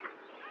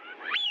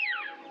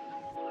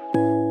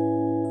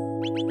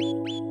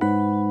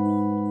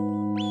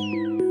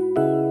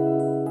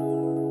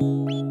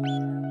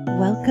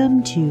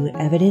Welcome to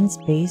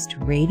Evidence-Based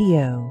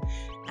Radio.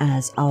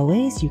 As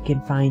always, you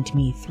can find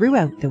me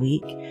throughout the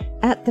week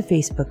at the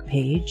Facebook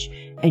page,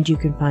 and you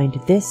can find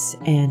this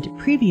and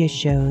previous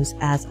shows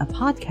as a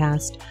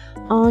podcast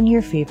on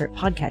your favorite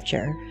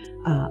podcatcher,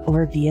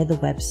 or via the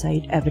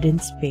website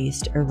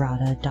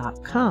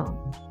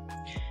evidencebasederrata.com.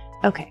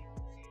 Okay,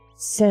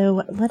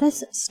 so let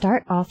us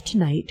start off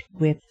tonight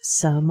with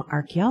some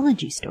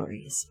archaeology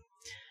stories.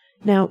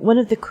 Now, one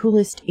of the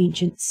coolest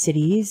ancient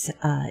cities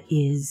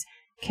is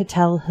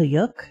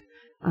Çatalhöyük,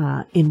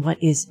 in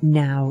what is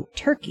now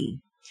Turkey.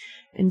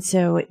 And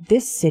so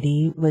this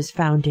city was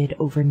founded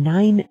over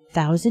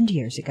 9,000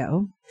 years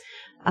ago,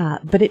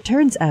 but it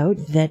turns out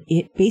that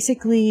it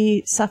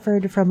basically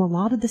suffered from a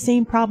lot of the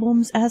same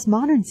problems as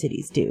modern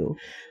cities do,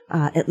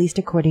 at least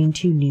according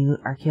to new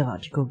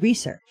archaeological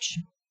research.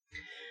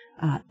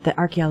 The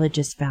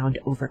archaeologists found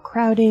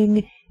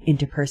overcrowding,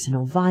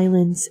 interpersonal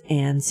violence,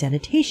 and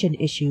sanitation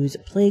issues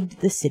plagued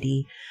the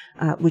city,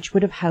 which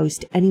would have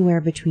housed anywhere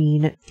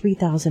between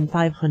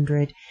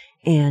 3,500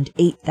 and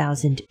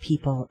 8,000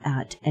 people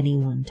at any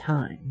one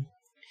time.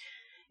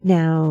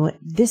 Now,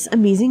 this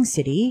amazing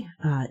city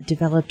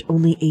developed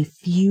only a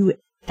few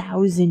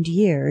thousand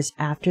years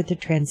after the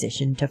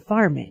transition to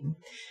farming.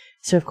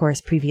 So, of course,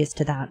 previous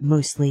to that,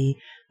 mostly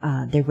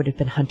there would have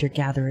been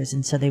hunter-gatherers,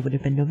 and so they would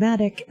have been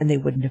nomadic, and they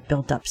wouldn't have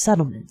built up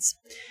settlements.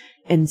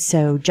 And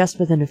so just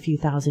within a few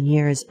thousand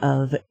years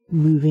of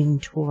moving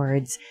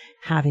towards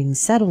having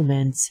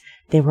settlements,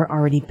 they were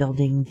already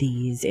building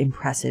these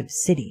impressive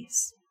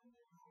cities.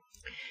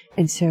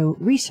 And so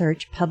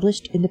research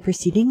published in the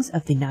Proceedings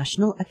of the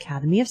National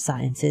Academy of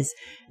Sciences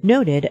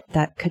noted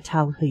that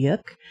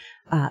Çatalhöyük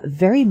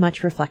very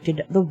much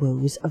reflected the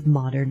woes of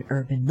modern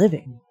urban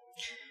living.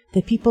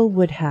 The people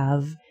would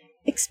have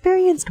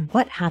experienced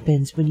what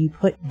happens when you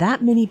put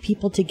that many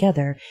people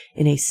together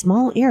in a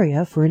small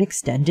area for an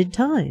extended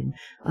time.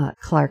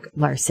 Clark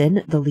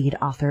Larson, the lead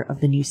author of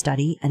the new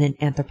study and an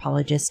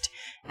anthropologist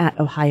at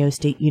Ohio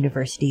State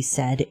University,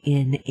 said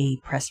in a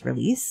press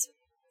release.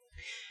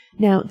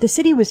 Now, the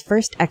city was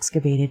first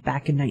excavated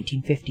back in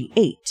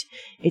 1958.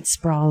 It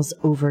sprawls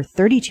over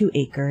 32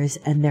 acres,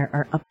 and there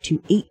are up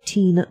to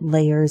 18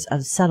 layers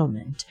of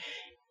settlement,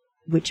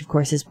 which, of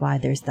course, is why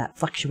there's that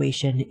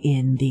fluctuation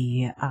in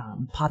the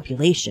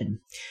population.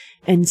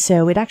 And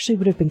so it actually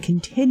would have been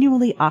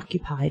continually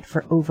occupied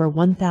for over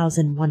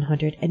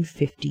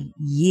 1,150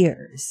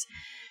 years.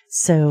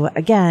 So,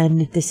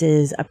 again, this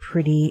is a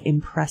pretty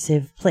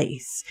impressive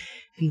place.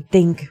 If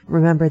you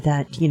remember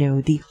that,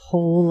 the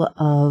whole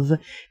of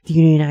the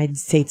United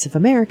States of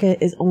America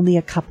is only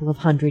a couple of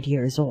hundred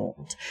years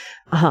old.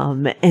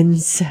 And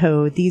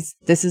so this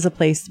is a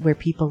place where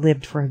people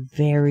lived for a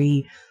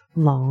very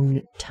long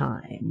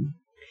time.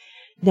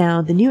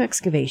 Now, the new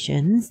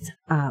excavations,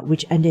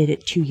 which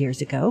ended 2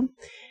 years ago,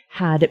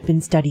 had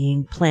been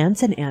studying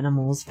plants and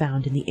animals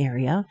found in the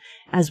area,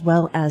 as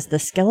well as the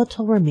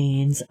skeletal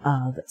remains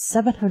of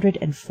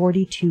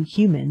 742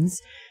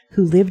 humans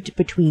who lived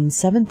between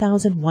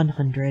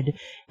 7,100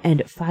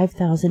 and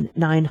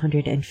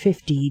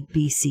 5,950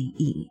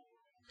 BCE.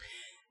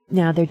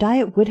 Now, their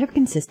diet would have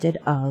consisted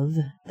of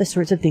the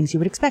sorts of things you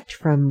would expect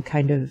from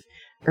kind of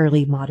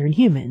early modern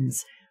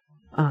humans.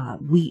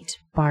 Wheat,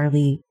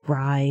 barley,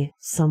 rye,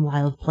 some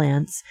wild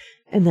plants,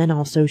 and then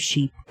also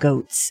sheep,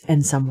 goats,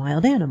 and some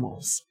wild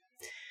animals.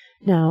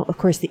 Now, of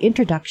course, the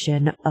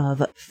introduction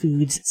of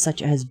foods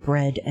such as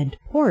bread and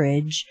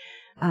porridge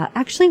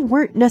actually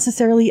weren't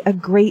necessarily a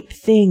great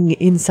thing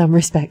in some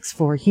respects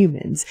for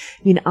humans.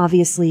 I mean,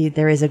 obviously,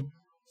 there is a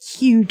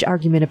huge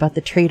argument about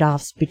the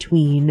trade-offs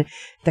between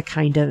the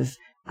kind of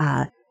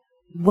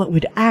what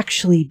would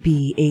actually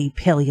be a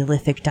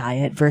Paleolithic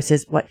diet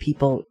versus what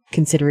people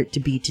consider it to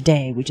be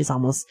today, which is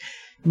almost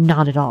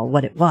not at all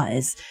what it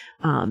was,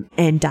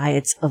 and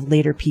diets of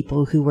later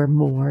people who were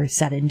more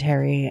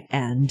sedentary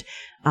and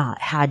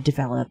had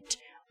developed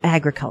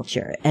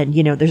agriculture. And,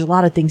 there's a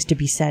lot of things to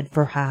be said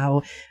for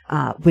how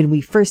when we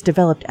first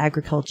developed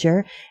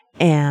agriculture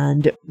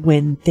and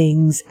when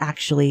things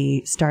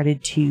actually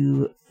started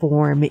to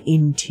form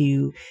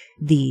into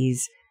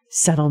these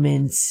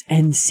settlements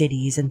and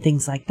cities and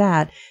things like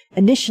that,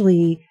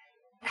 initially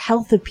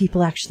health of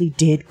people actually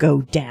did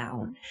go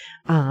down.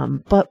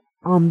 But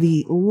on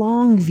the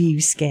long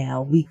view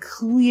scale, we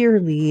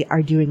clearly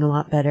are doing a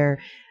lot better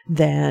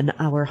than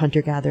our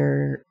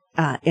hunter-gatherer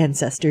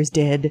ancestors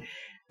did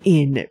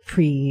in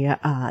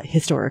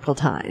pre-historical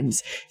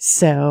times.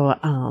 So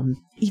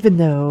even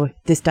though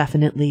this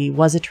definitely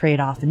was a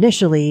trade-off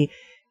initially,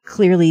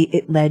 clearly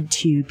it led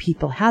to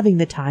people having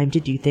the time to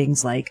do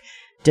things like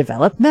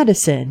develop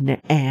medicine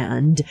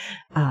and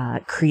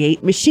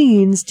create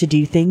machines to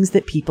do things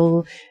that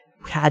people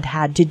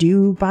had to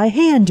do by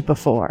hand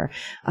before.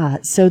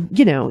 So,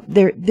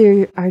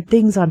 there are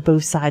things on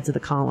both sides of the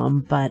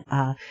column, but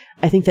I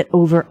think that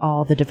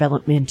overall the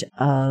development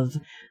of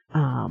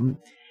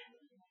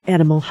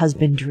animal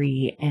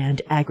husbandry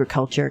and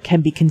agriculture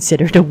can be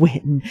considered a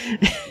win.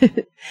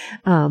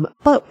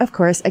 But of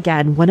course,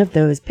 again, one of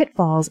those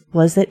pitfalls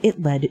was that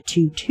it led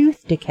to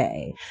tooth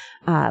decay,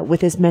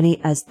 with as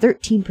many as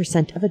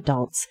 13% of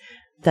adults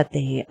that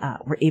they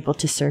were able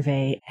to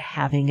survey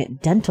having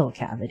dental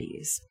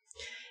cavities.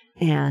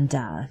 And,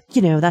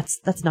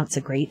 that's not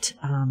so great.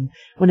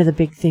 One of the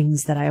big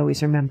things that I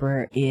always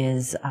remember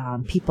is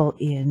people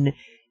in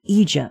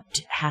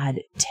Egypt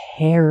had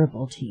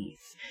terrible teeth.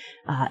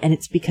 And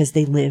it's because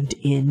they lived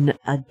in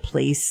a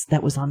place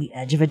that was on the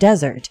edge of a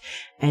desert.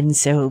 And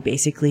so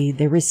basically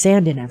there was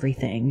sand in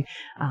everything,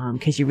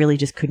 because you really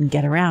just couldn't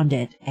get around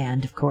it.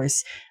 And of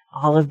course,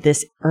 all of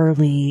these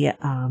early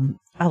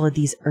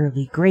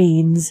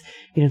grains,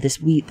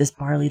 this wheat, this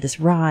barley, this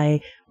rye,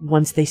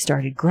 once they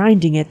started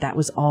grinding it, that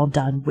was all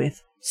done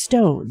with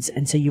stones.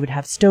 And so you would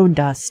have stone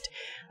dust,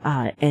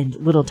 and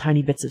little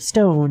tiny bits of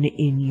stone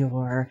in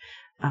your,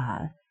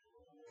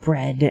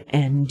 bread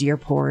and your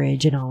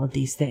porridge and all of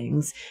these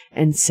things.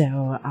 And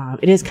so,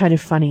 it is kind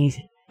of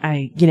funny.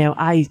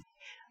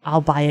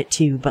 I'll buy it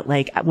too, but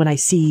like when I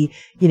see,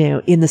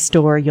 in the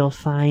store, you'll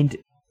find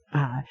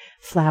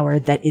flour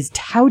that is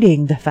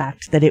touting the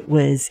fact that it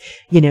was,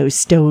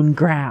 stone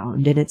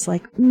ground. And it's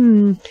like,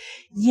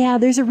 yeah,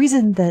 there's a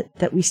reason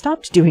that we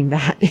stopped doing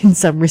that in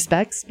some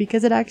respects,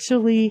 because it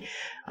actually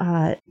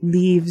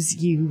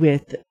leaves you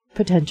with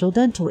potential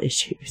dental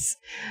issues.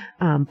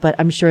 But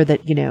I'm sure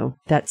that,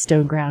 that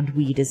stone ground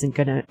wheat isn't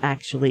going to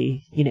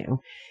actually,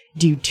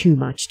 do too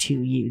much to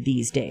you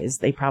these days.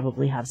 They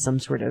probably have some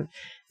sort of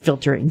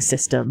filtering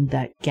system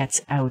that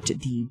gets out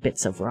the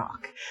bits of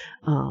rock.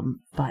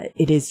 But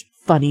it is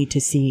funny to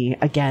see,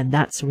 again,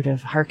 that sort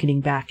of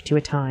hearkening back to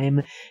a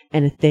time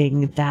and a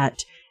thing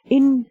that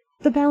in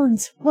the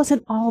balance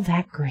wasn't all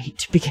that great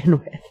to begin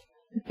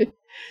with.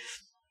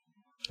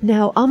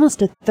 Now,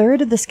 almost a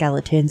third of the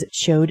skeletons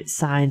showed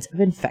signs of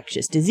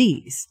infectious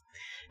disease.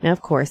 Now,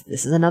 of course,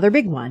 this is another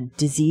big one.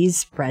 Disease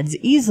spreads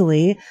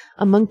easily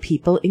among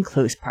people in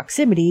close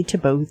proximity to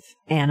both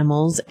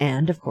animals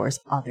and, of course,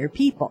 other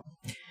people.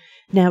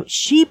 Now,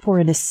 sheep were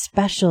an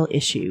especial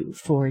issue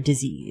for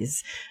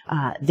disease.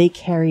 They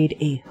carried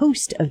a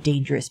host of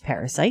dangerous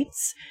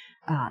parasites,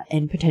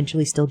 and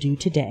potentially still do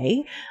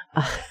today.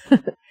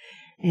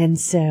 And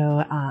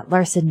so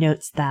Larson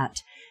notes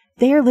that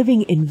they are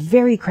living in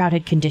very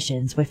crowded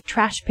conditions with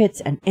trash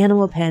pits and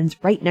animal pens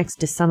right next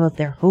to some of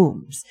their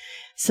homes.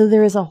 So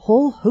there is a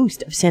whole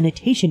host of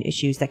sanitation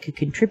issues that could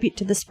contribute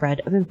to the spread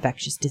of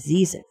infectious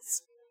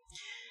diseases.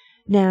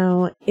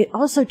 Now, it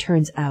also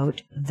turns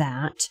out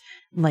that,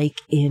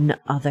 like in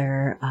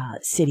other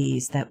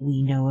cities that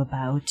we know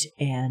about,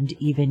 and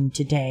even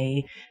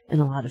today in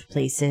a lot of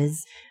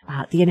places,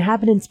 the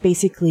inhabitants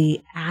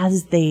basically,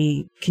 as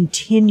they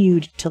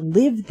continued to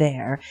live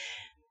there,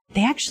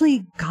 they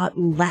actually got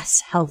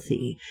less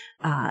healthy.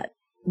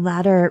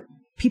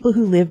 People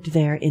who lived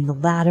there in the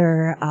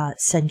latter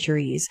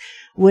centuries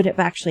would have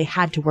actually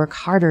had to work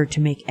harder to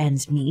make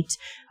ends meet.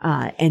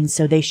 And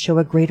so they show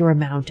a greater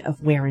amount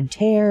of wear and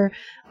tear.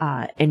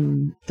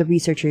 And the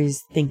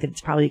researchers think that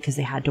it's probably because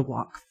they had to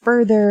walk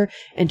further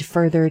and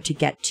further to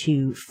get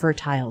to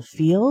fertile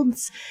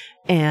fields.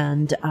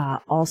 And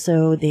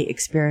also they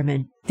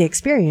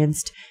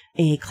experienced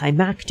a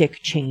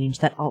climactic change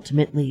that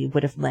ultimately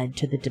would have led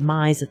to the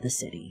demise of the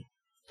city.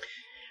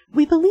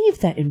 We believe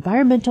that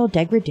environmental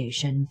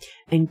degradation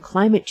and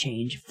climate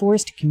change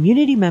forced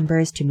community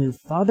members to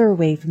move farther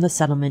away from the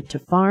settlement to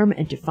farm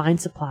and to find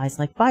supplies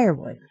like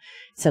firewood,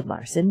 said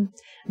Larson.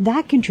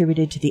 That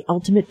contributed to the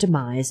ultimate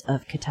demise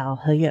of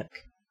Çatalhöyük.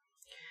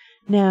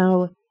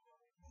 Now,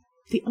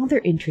 the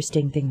other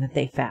interesting thing that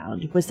they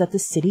found was that the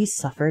city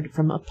suffered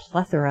from a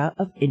plethora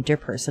of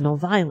interpersonal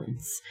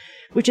violence,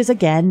 which is,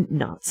 again,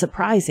 not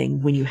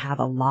surprising. When you have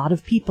a lot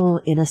of people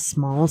in a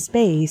small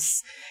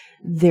space,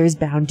 there's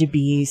bound to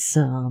be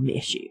some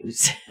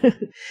issues.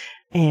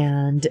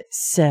 And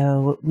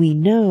so we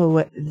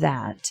know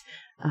that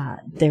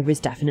there was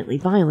definitely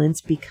violence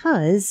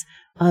because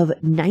of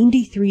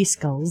 93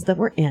 skulls that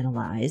were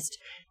analyzed.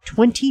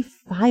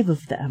 25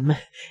 of them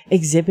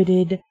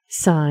exhibited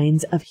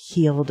signs of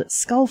healed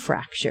skull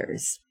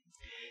fractures.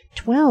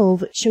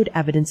 12 showed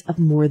evidence of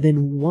more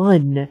than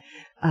one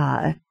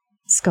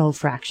skull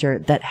fracture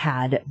that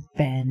had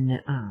been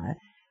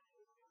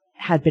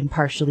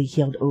partially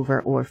healed over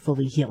or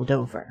fully healed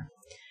over.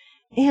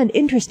 And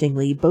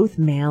interestingly, both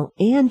male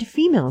and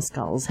female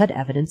skulls had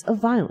evidence of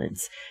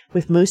violence,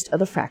 with most of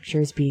the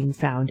fractures being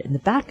found in the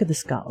back of the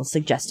skull,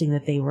 suggesting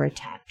that they were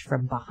attacked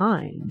from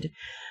behind.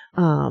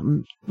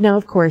 Now,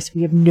 of course,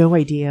 we have no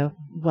idea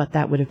what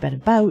that would have been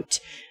about.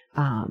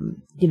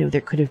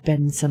 There could have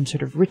been some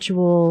sort of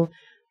ritual,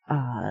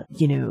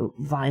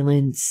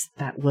 violence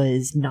that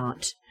was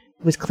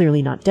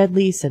clearly not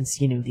deadly, since,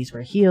 these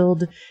were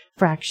healed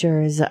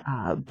fractures,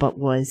 but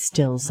was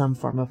still some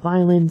form of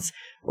violence.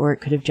 Or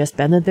it could have just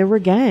been that there were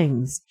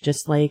gangs,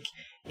 just like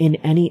in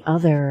any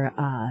other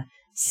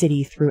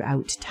city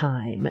throughout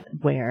time,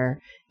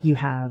 where you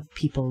have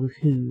people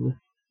who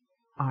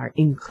are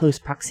in close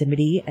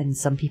proximity, and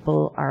some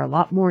people are a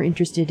lot more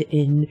interested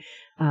in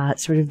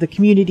sort of the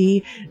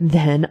community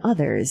than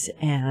others.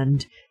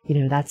 And,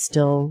 that's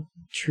still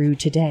true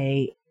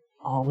today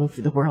all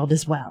over the world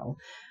as well.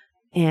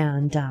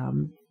 And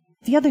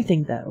the other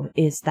thing, though,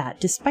 is that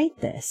despite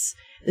this,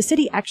 the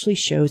city actually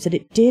shows that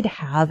it did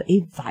have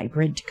a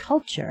vibrant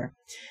culture.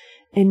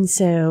 And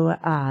so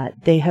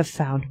they have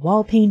found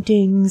wall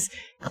paintings,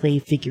 clay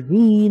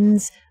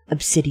figurines,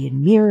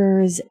 obsidian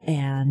mirrors,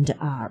 and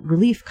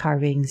relief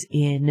carvings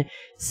in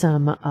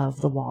some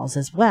of the walls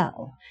as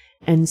well.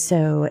 And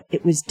so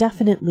it was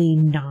definitely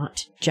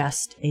not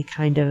just a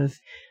kind of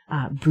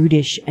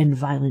brutish and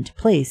violent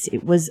place.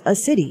 It was a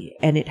city,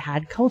 and it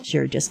had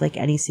culture just like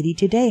any city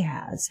today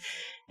has.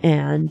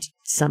 And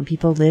some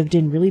people lived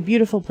in really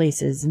beautiful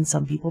places, and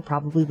some people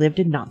probably lived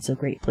in not so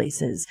great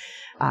places,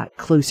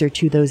 closer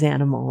to those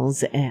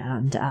animals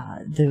and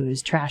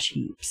those trash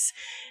heaps.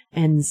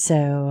 And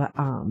so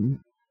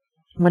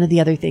one of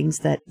the other things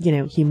that,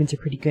 humans are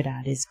pretty good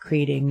at is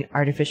creating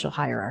artificial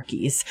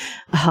hierarchies.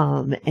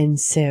 And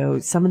so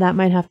some of that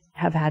might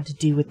have had to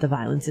do with the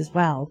violence as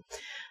well.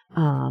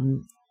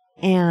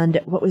 And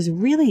what was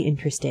really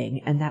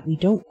interesting, and that we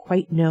don't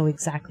quite know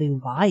exactly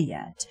why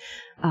yet,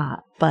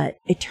 but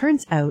it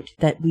turns out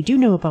that we do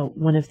know about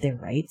one of their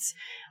rites,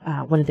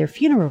 one of their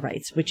funeral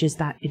rites, which is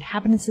that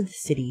inhabitants of the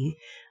city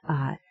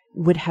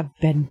would have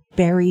been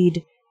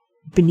buried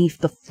beneath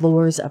the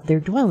floors of their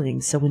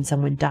dwellings. So when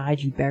someone died,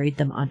 you buried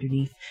them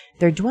underneath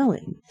their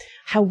dwelling.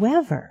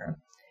 However,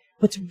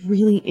 what's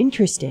really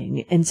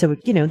interesting, and so,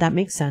 that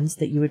makes sense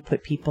that you would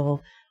put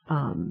people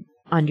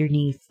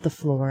underneath the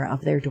floor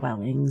of their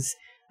dwellings.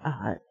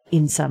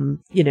 In some,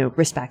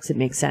 respects, it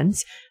makes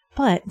sense.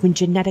 But when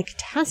genetic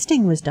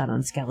testing was done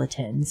on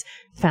skeletons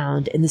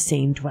found in the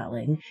same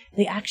dwelling,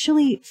 they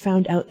actually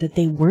found out that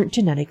they weren't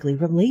genetically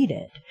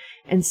related.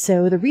 And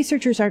so the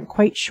researchers aren't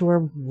quite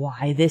sure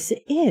why this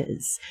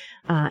is.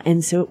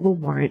 And so it will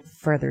warrant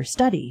further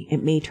study.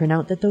 It may turn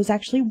out that those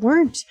actually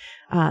weren't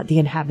the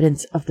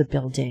inhabitants of the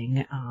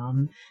building.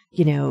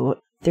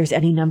 There's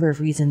any number of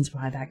reasons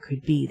why that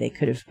could be. They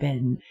could have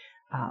been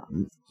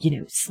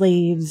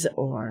slaves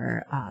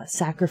or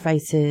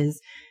sacrifices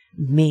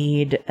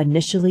made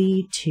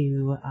initially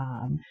to,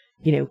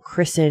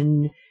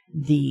 christen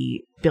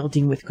the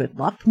building with good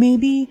luck,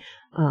 maybe.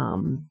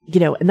 And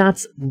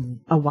that's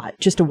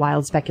just a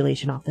wild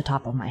speculation off the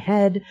top of my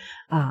head.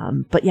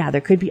 But yeah,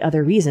 there could be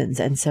other reasons.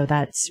 And so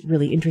that's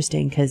really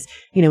interesting because,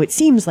 it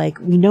seems like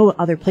we know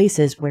other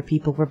places where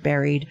people were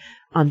buried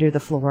under the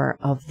floor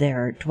of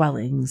their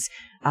dwellings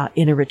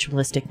in a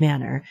ritualistic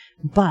manner.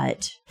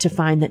 But to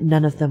find that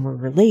none of them were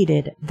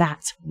related,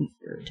 that's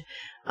weird.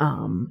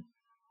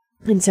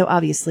 And so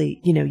obviously,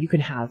 you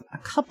can have a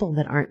couple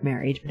that aren't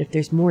married, but if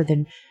there's more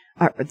than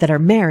that are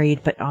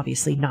married, but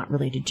obviously not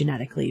related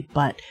genetically,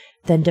 but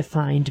then to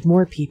find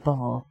more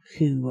people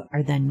who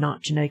are then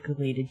not genetically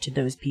related to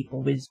those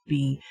people would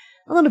be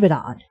a little bit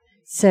odd.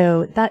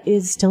 So that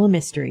is still a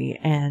mystery.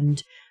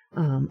 And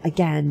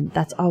again,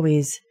 that's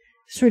always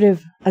sort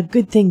of a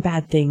good thing,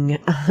 bad thing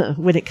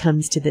when it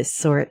comes to this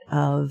sort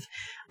of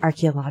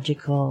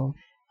archaeological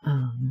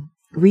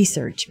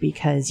research,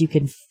 because you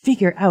can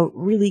figure out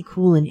really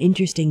cool and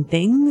interesting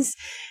things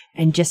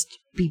and just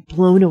be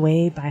blown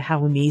away by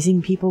how amazing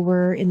people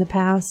were in the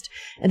past.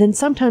 And then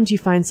sometimes you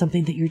find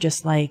something that you're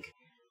just like,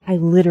 I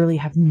literally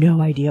have no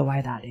idea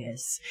why that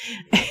is.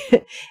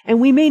 And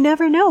we may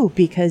never know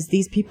because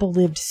these people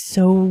lived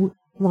so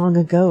long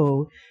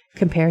ago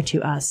compared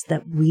to us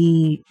that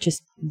we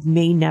just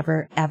may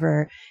never,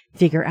 ever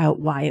figure out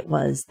why it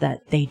was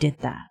that they did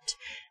that.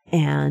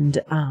 And,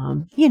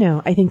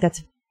 I think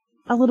that's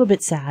a little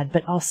bit sad,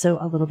 but also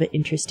a little bit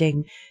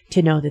interesting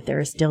to know that there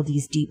are still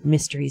these deep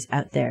mysteries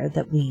out there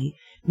that we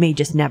may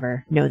just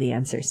never know the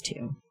answers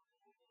to.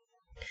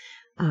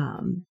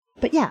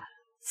 But yeah,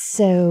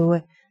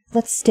 so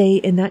let's stay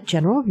in that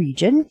general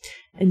region.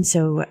 And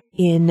so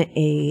in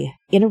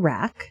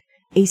Iraq,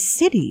 a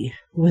city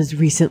was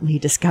recently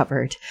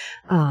discovered.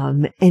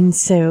 And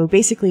so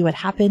basically what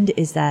happened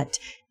is that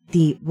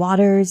the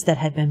waters that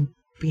had been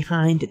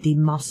behind the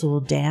Mosul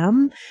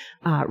Dam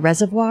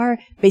reservoir,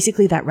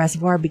 basically that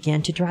reservoir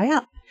began to dry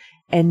up.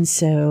 And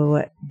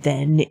so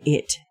then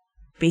it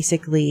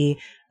basically,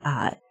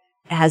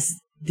 as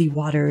the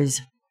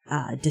waters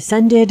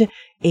descended,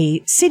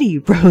 a city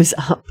rose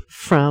up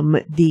from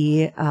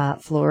the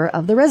floor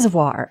of the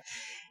reservoir.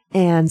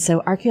 And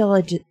so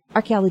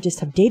archaeologists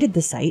have dated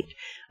the site,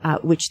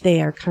 which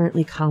they are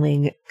currently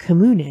calling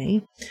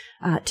Kamune,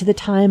 to the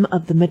time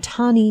of the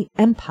Mitanni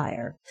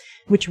Empire,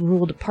 which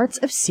ruled parts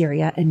of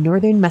Syria and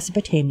northern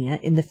Mesopotamia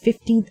in the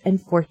 15th and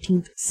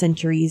 14th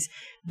centuries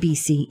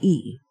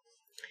BCE.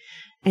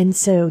 And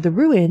so the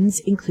ruins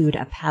include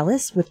a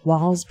palace with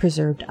walls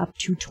preserved up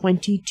to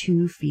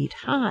 22 feet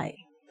high.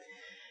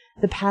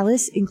 The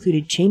palace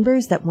included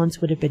chambers that once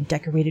would have been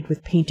decorated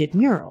with painted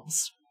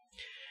murals.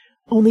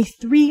 Only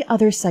 3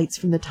 other sites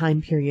from the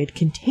time period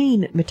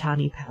contain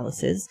Mitanni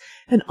palaces,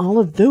 and all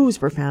of those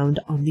were found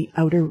on the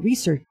outer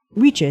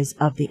reaches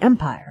of the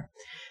empire.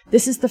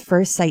 this is the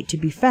first site to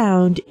be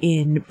found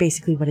in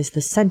basically what is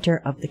the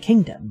center of the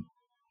kingdom.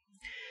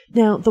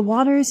 Now, the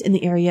waters in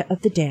the area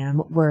of the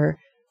dam were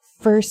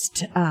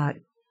first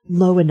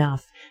low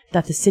enough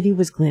that the city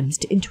was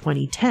glimpsed in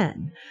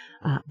 2010.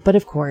 But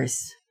of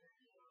course,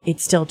 it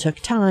still took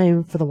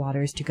time for the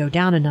waters to go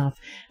down enough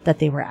that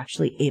they were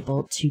actually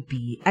able to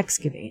be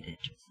excavated.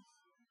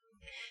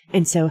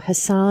 And so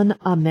Hassan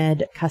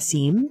Ahmed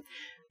Qasim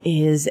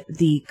is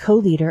the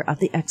co-leader of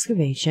the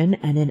excavation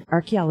and an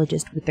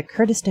archaeologist with the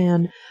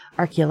Kurdistan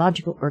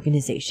Archaeological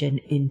Organization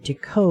in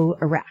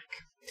Duqo, Iraq.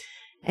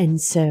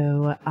 And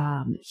so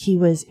he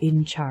was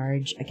in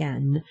charge,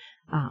 again,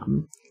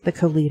 the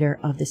co-leader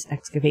of this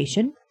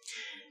excavation.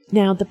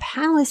 Now, the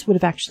palace would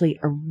have actually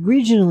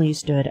originally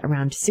stood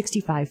around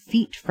 65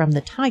 feet from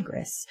the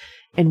Tigris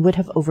and would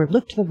have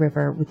overlooked the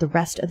river with the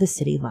rest of the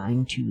city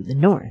lying to the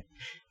north.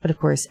 But of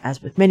course, as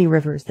with many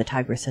rivers, the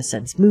Tigris has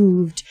since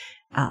moved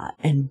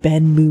and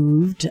been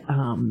moved,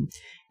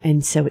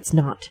 and so it's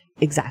not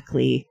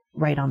exactly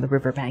right on the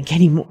riverbank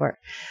anymore.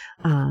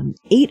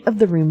 8 of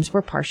the rooms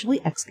were partially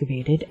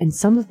excavated, and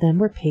some of them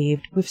were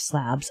paved with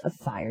slabs of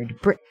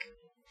fired brick.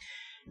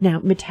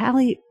 Now,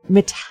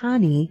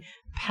 Mitanni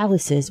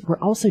palaces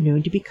were also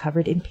known to be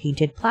covered in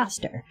painted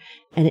plaster,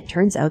 and it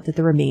turns out that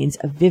the remains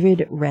of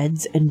vivid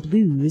reds and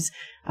blues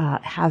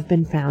have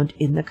been found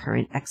in the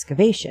current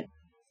excavation.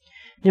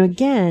 Now,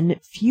 again,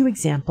 few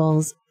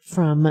examples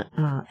from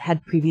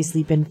had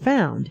previously been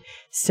found.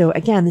 So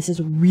again, this is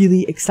a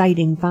really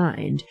exciting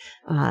find,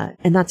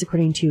 and that's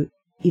according to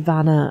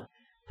Ivana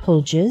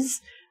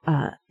Puljes,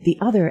 the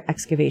other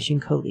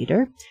excavation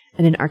co-leader,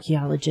 and an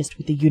archaeologist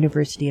with the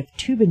University of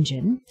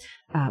Tübingen,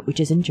 which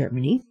is in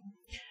Germany.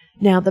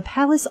 Now, the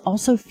palace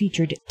also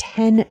featured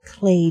 10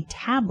 clay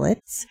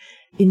tablets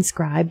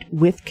inscribed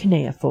with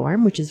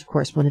cuneiform, which is, of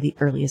course, one of the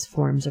earliest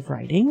forms of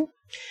writing.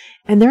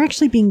 And they're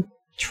actually being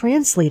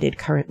translated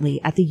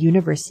currently at the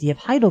University of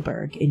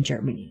Heidelberg in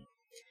Germany.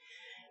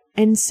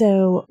 And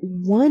so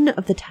one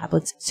of the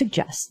tablets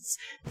suggests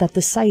that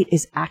the site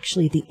is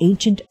actually the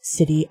ancient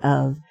city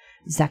of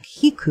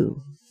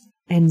Zakhiku.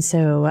 And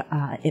so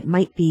it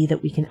might be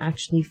that we can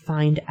actually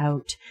find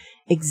out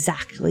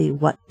exactly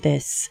what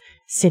this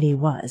city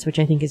was, which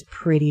I think is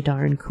pretty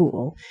darn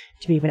cool,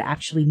 to be able to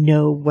actually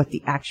know what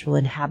the actual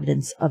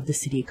inhabitants of the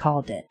city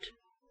called it.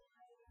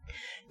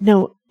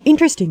 Now,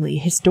 interestingly,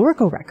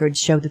 historical records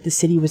show that the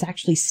city was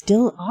actually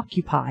still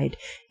occupied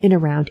in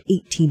around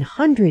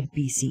 1800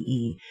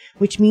 BCE,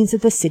 which means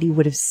that the city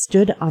would have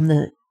stood on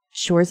the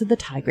shores of the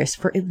Tigris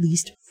for at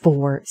least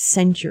 4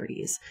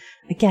 centuries.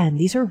 Again,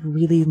 these are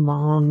really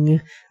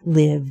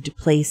long-lived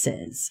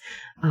places.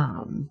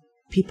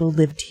 People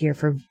lived here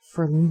for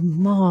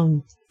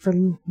long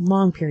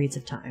periods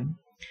of time.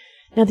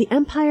 Now, the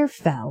empire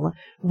fell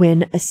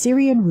when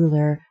Assyrian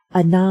ruler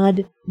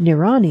Anad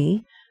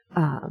Nirari,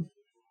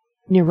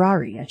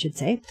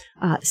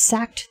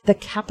 sacked the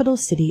capital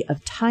city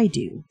of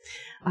Taidu.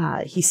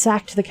 He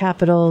sacked the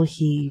capital.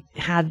 He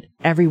had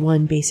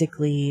everyone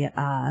basically,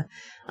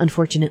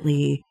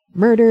 unfortunately,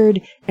 murdered,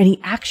 and he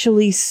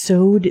actually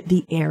sowed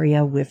the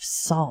area with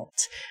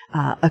salt,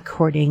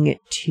 according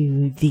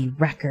to the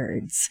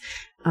records.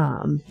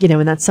 And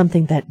that's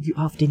something that you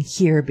often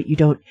hear, but you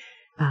don't,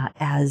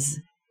 as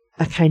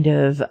a kind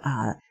of,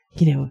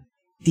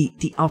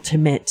 the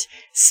ultimate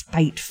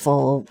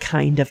spiteful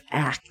kind of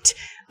act.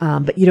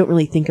 But you don't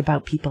really think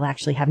about people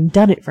actually having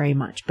done it very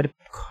much. But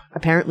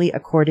apparently,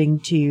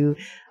 according to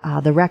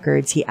the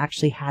records, he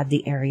actually had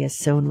the area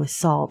sown with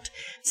salt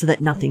so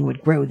that nothing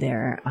would grow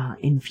there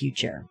in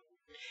future.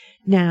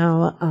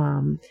 Now,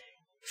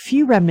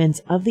 few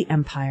remnants of the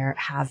empire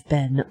have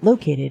been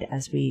located,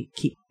 as we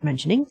keep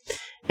mentioning,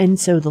 and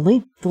so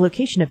the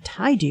location of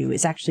Taidu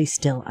is actually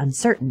still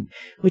uncertain,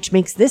 which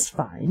makes this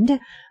find,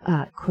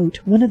 quote,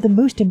 one of the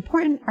most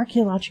important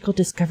archaeological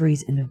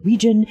discoveries in the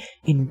region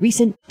in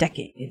recent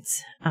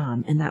decades.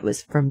 And that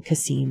was from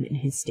Qasim in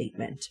his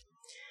statement.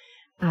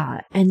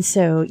 And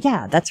so,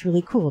 yeah, that's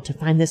really cool to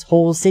find this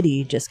whole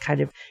city just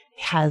kind of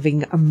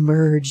having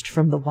emerged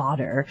from the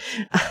water.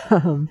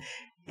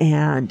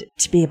 And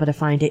to be able to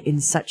find it in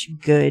such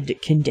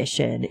good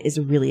condition is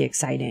really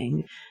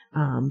exciting,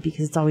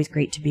 because it's always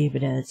great to be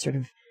able to sort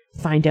of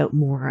find out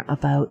more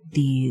about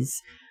these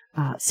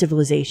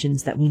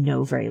civilizations that we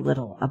know very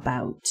little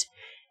about.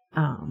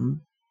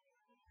 And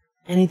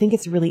I think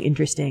it's really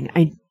interesting.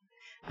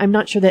 I'm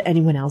not sure that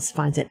anyone else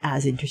finds it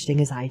as interesting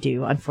as I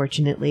do,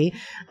 unfortunately.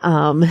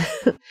 But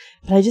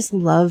I just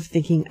love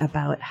thinking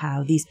about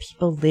how these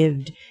people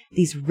lived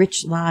these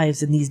rich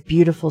lives in these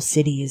beautiful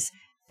cities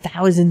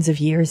thousands of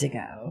years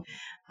ago.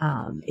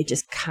 It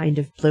just kind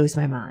of blows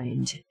my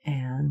mind.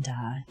 And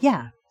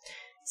yeah.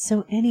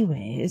 So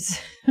anyways,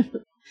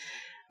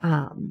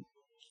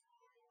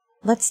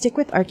 let's stick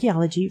with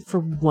archaeology for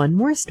one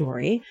more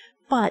story.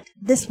 but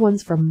this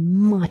one's from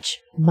much,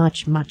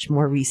 much, much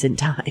more recent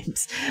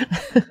times.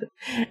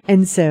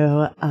 And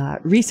so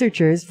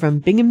researchers from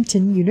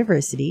Binghamton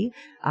University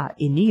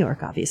in New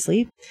York,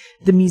 obviously,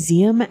 the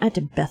museum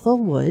at Bethel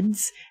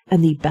Woods,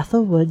 and the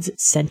Bethel Woods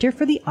Center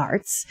for the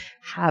Arts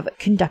have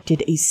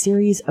conducted a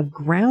series of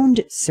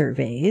ground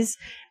surveys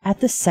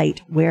at the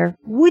site where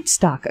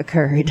Woodstock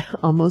occurred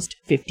almost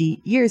 50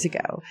 years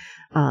ago.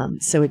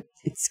 So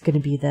it's going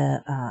to be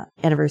the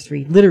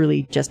anniversary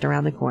literally just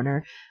around the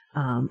corner.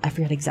 I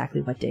forget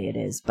exactly what day it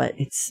is, but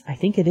I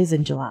think it is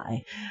in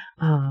July.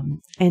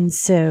 And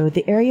so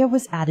the area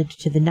was added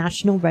to the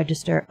National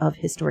Register of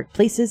Historic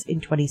Places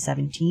in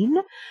 2017,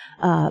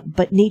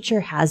 but nature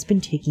has been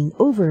taking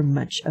over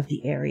much of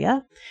the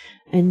area.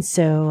 And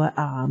so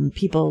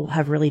people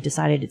have really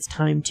decided it's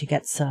time to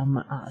get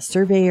some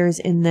surveyors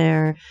in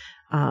there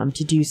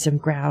to do some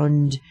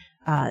ground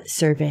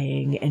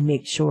surveying and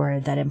make sure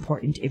that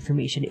important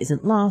information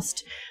isn't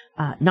lost,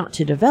 not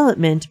to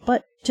development,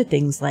 but to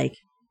things like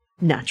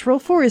natural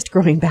forest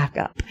growing back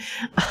up.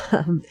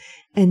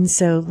 And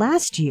so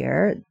last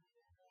year,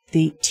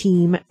 the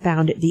team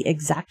found the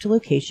exact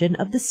location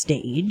of the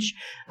stage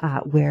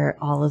where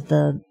all of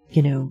the,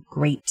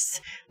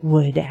 greats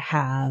would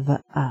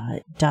have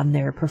done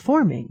their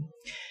performing.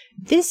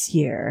 This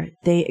year,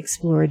 they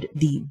explored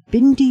the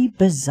Bindi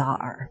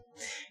Bazaar.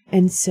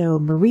 And so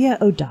Maria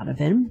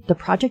O'Donovan, the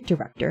project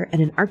director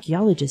and an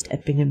archaeologist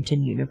at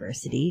Binghamton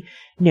University,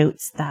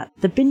 notes that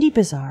the Bindi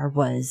Bazaar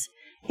was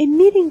a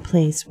meeting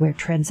place where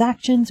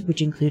transactions,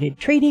 which included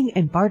trading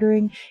and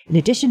bartering, in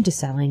addition to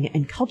selling,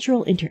 and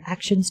cultural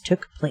interactions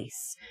took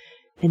place.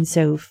 And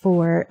so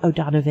for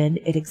O'Donovan,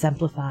 it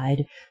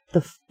exemplified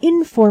the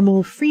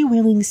informal,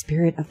 freewheeling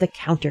spirit of the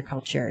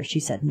counterculture, she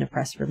said in a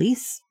press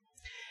release.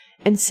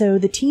 And so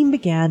the team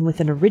began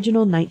with an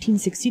original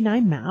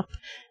 1969 map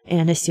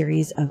and a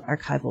series of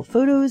archival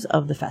photos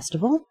of the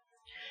festival.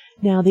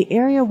 Now, the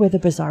area where the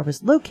bazaar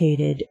was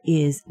located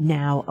is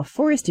now a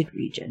forested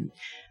region,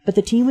 but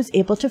the team was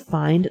able to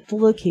find the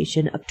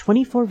location of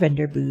 24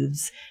 vendor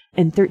booths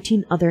and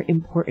 13 other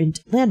important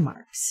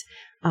landmarks.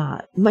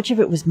 Much of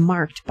it was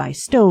marked by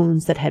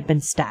stones that had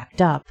been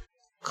stacked up,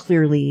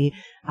 clearly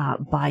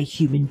by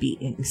human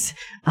beings.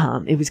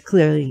 It was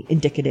clearly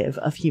indicative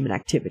of human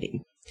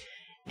activity.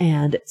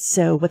 And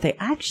so what they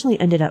actually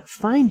ended up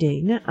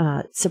finding,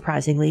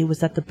 surprisingly, was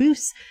that the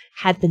booths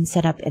had been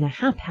set up in a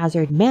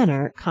haphazard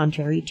manner,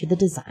 contrary to the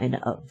design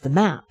of the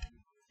map.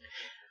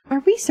 Our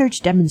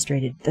research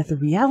demonstrated that the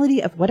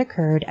reality of what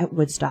occurred at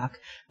Woodstock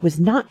was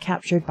not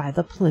captured by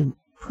the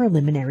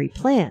preliminary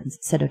plans,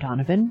 said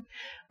O'Donovan.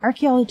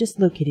 Archaeologists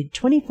located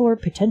 24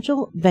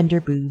 potential vendor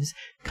booths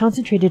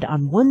concentrated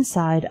on one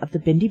side of the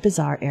Bindi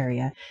Bazaar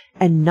area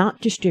and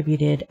not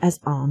distributed as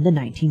on the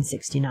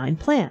 1969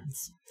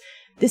 plans.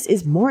 This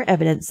is more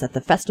evidence that the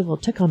festival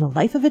took on a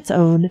life of its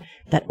own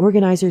that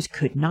organizers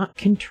could not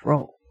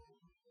control.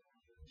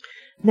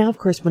 Now, of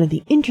course, one of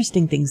the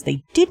interesting things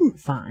they didn't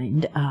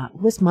find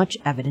was much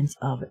evidence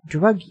of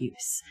drug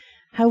use.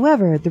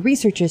 However, the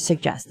researchers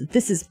suggest that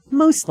this is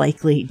most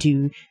likely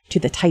due to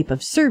the type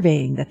of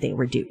surveying that they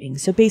were doing.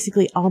 So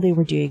basically, all they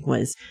were doing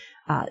was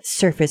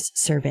surface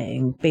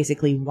surveying,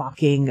 basically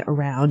walking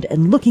around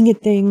and looking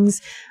at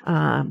things.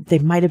 They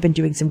might have been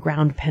doing some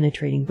ground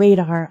penetrating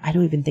radar. I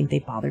don't even think they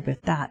bothered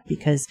with that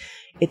because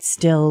it's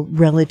still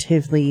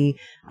relatively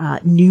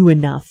new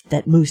enough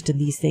that most of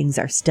these things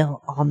are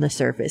still on the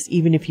surface.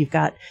 Even if you've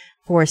got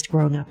forest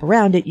growing up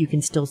around it, you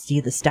can still see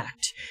the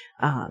stacked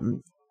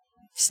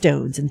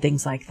stones and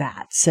things like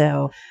that.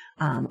 So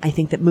I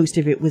think that most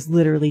of it was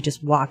literally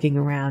just walking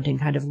around and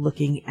kind of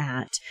looking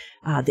at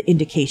the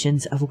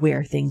indications of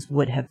where things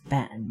would have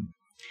been.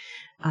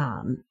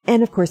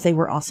 And of course, they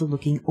were also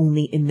looking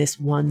only in this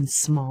one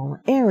small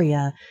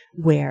area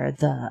where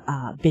the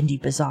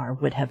Bindi Bazaar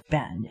would have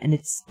been. And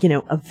it's,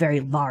 a very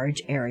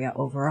large area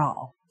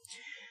overall.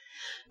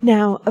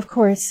 Now, of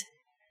course,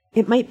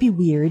 it might be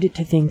weird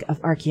to think of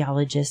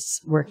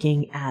archaeologists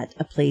working at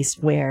a place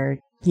where,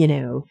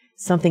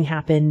 something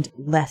happened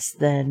less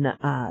than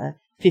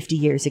 50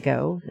 years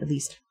ago, at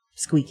least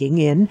squeaking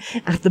in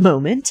at the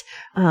moment.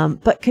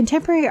 But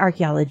contemporary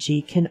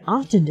archaeology can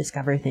often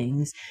discover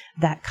things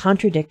that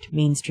contradict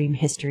mainstream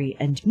history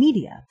and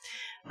media.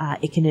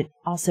 It can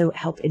also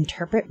help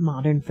interpret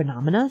modern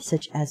phenomena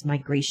such as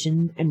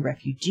migration and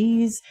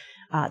refugees,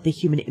 the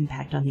human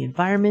impact on the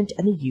environment,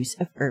 and the use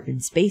of urban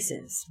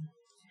spaces.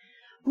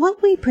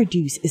 What we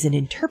produce is an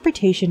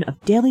interpretation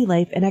of daily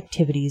life and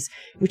activities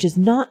which is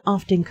not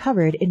often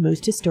covered in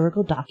most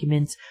historical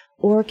documents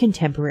or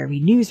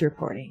contemporary news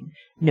reporting,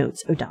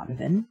 notes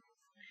O'Donovan.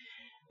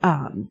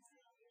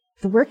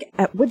 The work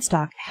at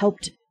Woodstock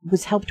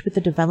has helped with the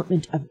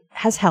development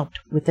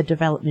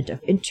of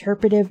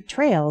interpretive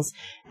trails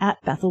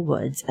at Bethel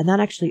Woods, and that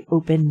actually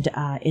opened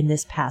in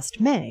this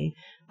past May.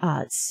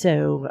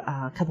 So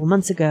a couple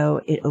months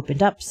ago, it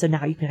opened up, so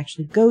now you can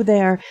actually go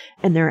there,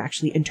 and there are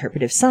actually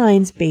interpretive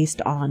signs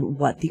based on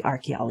what the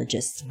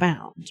archaeologists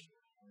found.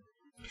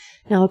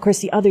 Now, of course,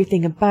 the other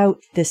thing about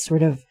this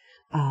sort of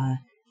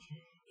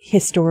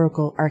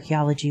historical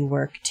archaeology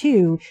work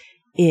too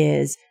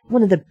is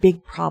one of the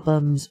big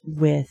problems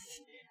with,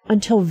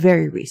 until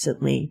very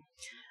recently,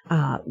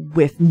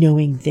 with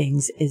knowing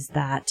things is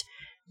that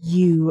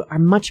you are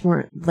much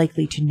more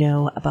likely to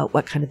know about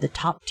what kind of the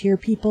top tier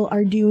people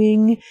are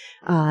doing,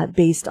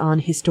 based on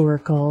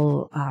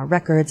historical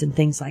records and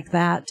things like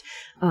that.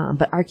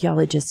 But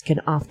archaeologists can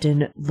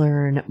often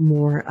learn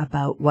more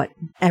about what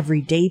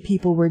everyday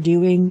people were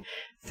doing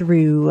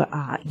through,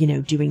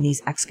 doing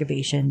these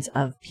excavations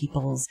of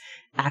people's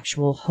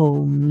actual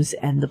homes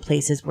and the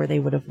places where they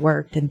would have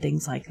worked and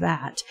things like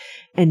that.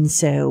 And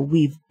so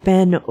we've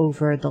been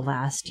over the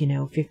last,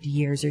 50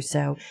 years or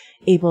so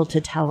able to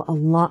tell a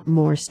lot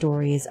more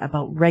stories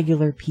about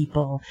regular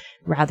people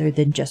rather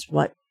than just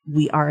what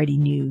we already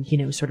knew,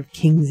 sort of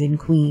kings and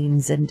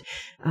queens and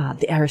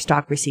the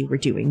aristocracy were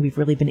doing. We've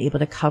really been able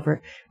to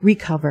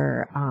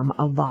recover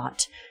a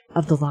lot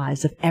of the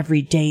lives of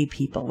everyday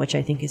people, which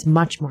I think is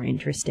much more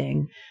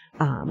interesting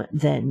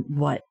than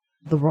what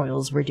the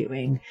royals were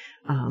doing.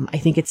 I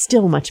think it's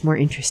still much more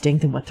interesting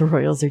than what the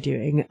royals are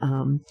doing.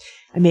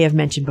 I may have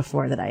mentioned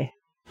before that I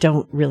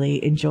don't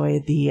really enjoy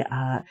the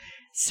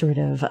sort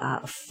of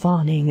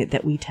fawning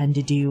that we tend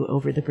to do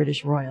over the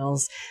British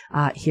royals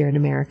here in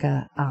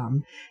America.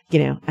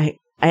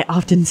 I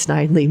often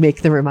snidely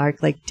make the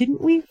remark, like,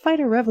 didn't we fight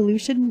a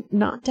revolution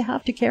not to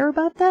have to care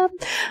about them?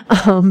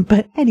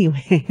 But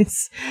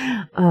anyways,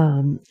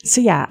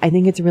 so yeah, I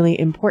think it's really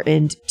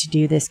important to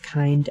do this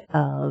kind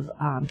of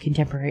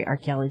contemporary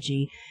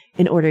archaeology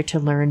in order to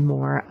learn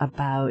more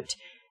about,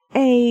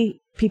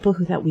 people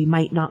that we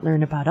might not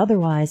learn about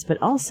otherwise, but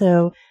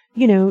also,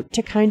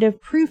 to kind of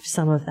proof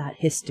some of that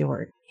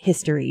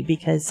history,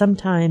 because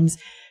sometimes,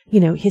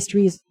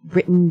 history is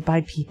written by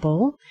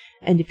people,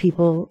 and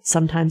people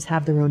sometimes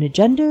have their own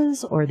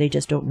agendas, or they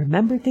just don't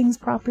remember things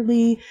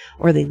properly,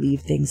 or they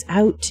leave things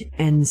out.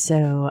 And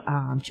so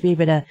to be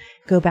able to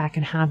go back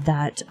and have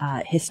that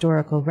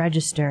historical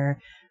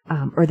register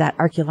or that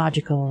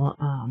archaeological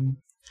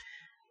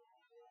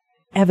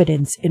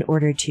evidence in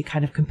order to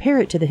kind of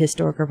compare it to the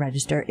historical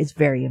register is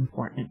very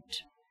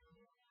important.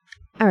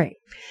 All right,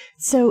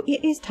 so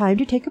it is time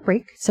to take a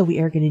break. So we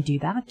are going to do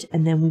that,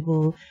 and then we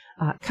will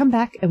come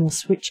back and we'll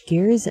switch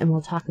gears and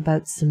we'll talk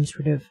about some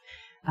sort of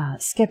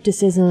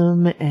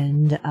skepticism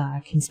and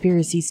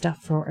conspiracy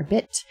stuff for a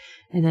bit,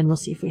 and then we'll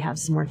see if we have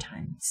some more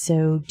time.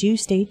 So do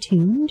stay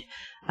tuned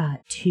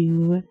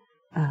to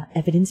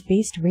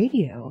Evidence-Based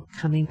Radio,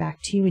 coming back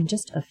to you in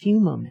just a few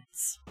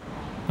moments.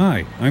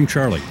 Hi, I'm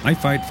Charlie. I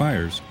fight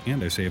fires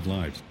and I save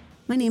lives.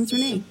 My name's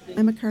Renee.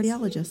 I'm a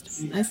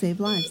cardiologist. I save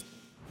lives.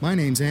 My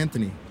name's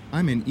Anthony.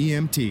 I'm an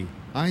EMT.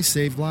 I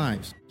save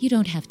lives. You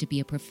don't have to be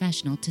a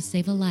professional to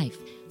save a life.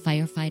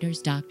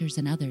 Firefighters, doctors,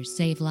 and others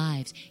save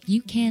lives.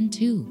 You can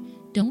too.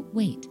 Don't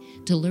wait.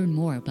 To learn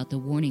more about the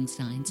warning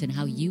signs and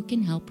how you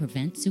can help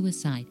prevent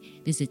suicide,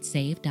 visit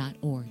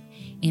save.org.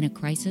 In a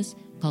crisis,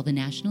 call the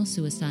National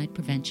Suicide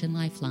Prevention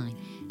Lifeline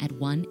at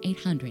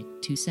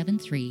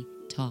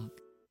 1-800-273-TALK.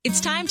 It's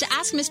time to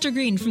Ask Mr.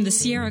 Green from the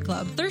Sierra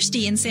Club.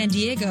 Thirsty in San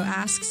Diego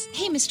asks,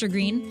 "Hey, Mr.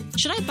 Green,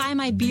 should I buy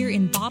my beer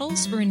in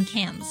bottles or in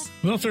cans?"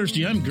 Well,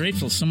 Thirsty, I'm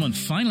grateful someone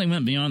finally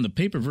went beyond the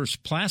paper versus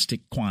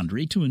plastic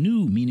quandary to a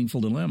new,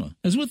 meaningful dilemma.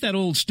 As with that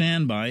old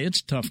standby,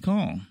 it's a tough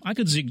call. I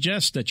could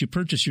suggest that you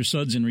purchase your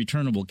suds in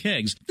returnable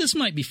kegs. This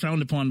might be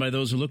frowned upon by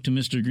those who look to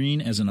Mr.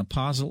 Green as an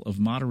apostle of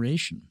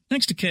moderation.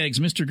 Next to kegs,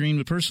 Mr. Green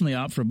would personally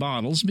opt for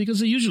bottles because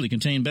they usually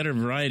contain better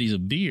varieties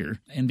of beer,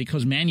 and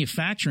because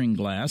manufacturing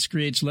glass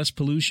creates less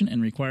pollution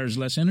and requires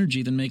less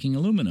energy than making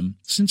aluminum.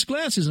 Since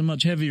glass is a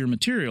much heavier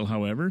material,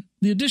 however,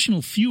 the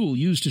additional fuel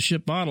used to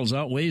ship bottles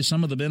outweighs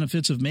some of the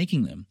benefits of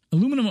making them.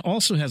 Aluminum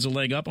also has a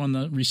leg up on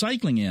the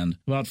recycling end.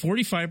 About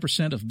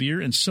 45% of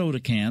beer and soda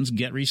cans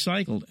get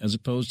recycled, as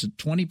opposed to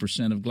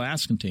 20% of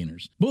glass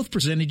containers. Both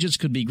percentages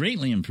could be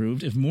greatly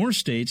improved if more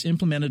states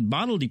implemented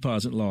bottle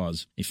deposit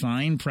laws, a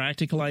fine,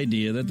 practical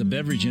idea that the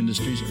beverage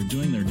industries are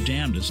doing their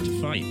damnedest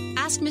to fight.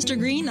 Ask Mr.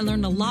 Green and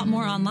learn a lot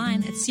more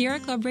online at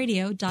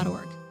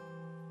sierraclubradio.org.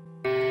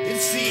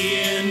 It's the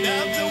end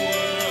of the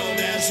world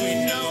as we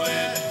know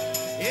it.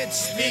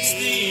 It's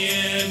the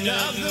end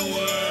of the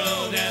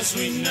world as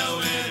we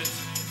know it.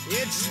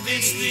 It's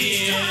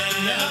the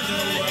end of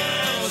the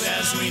world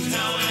as we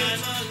know it.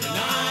 And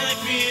I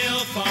feel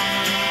fine.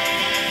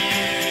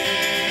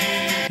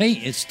 Hey,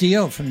 it's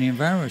Dio from the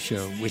Enviro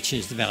Show, which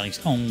is the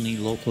Valley's only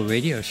local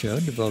radio show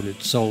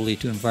devoted solely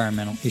to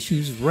environmental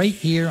issues right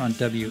here on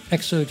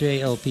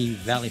WXOJLP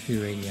Valley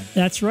Free Radio.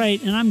 That's right,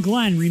 and I'm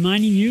Glenn,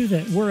 reminding you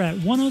that we're at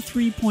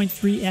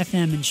 103.3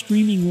 FM and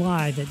streaming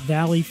live at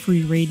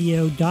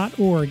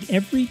valleyfreeradio.org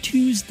every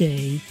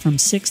Tuesday from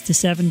 6 to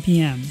 7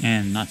 p.m.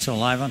 And not so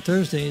live on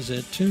Thursdays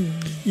at 2.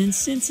 And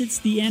since it's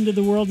the end of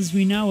the world as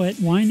we know it,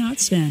 why not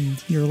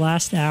spend your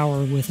last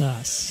hour with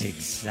us?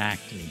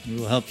 Exactly. We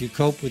will help you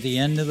cope with the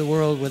end of the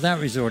world without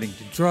resorting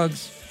to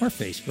drugs or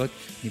Facebook,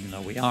 even though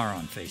we are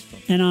on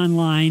Facebook. And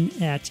online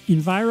at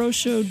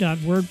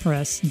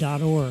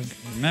enviroshow.wordpress.org.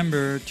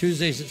 Remember,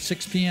 Tuesdays at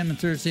 6 p.m. and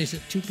Thursdays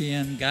at 2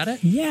 p.m. Got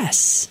it?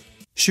 Yes.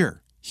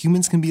 Sure,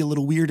 humans can be a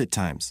little weird at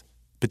times.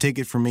 But take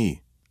it from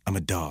me, I'm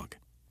a dog.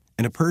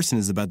 And a person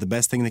is about the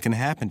best thing that can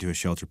happen to a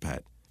shelter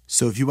pet.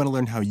 So if you want to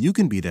learn how you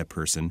can be that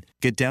person,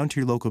 get down to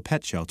your local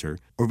pet shelter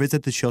or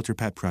visit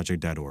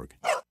theshelterpetproject.org.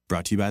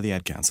 Brought to you by the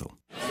Ad Council.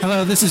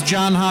 Hello, this is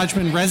John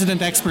Hodgman,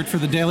 resident expert for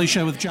The Daily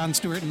Show with Jon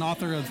Stewart and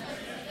author of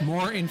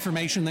More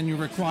Information Than You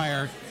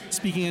Require,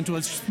 speaking into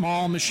a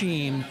small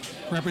machine,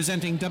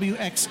 representing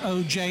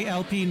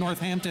WXOJLP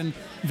Northampton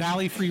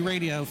Valley Free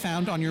Radio,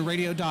 found on your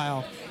radio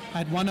dial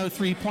at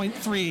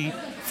 103.3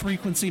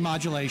 frequency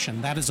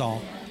modulation. That is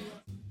all.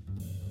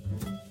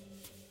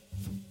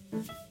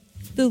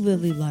 The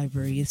Lilly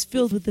Library is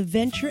filled with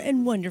adventure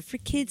and wonder for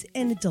kids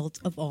and adults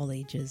of all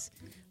ages.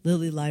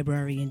 Lilly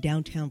Library in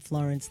downtown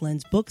Florence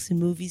lends books and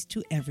movies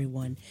to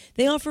everyone.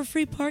 They offer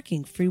free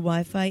parking, free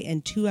Wi-Fi,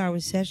 and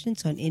 2-hour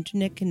sessions on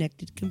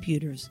internet-connected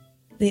computers.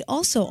 They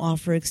also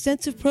offer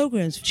extensive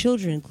programs for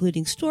children,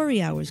 including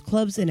story hours,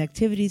 clubs, and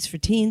activities for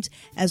teens,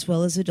 as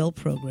well as adult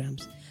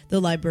programs. The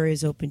library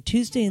is open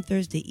Tuesday and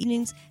Thursday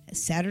evenings,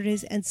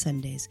 Saturdays and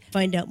Sundays.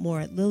 Find out more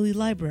at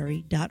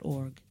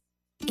lilylibrary.org.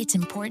 It's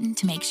important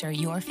to make sure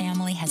your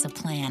family has a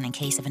plan in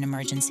case of an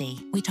emergency.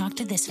 We talked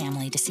to this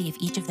family to see if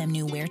each of them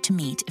knew where to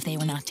meet if they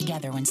were not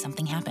together when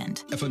something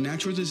happened. If a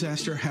natural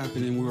disaster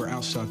happened and we were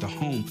outside the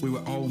home, we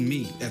would all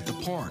meet at the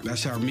park.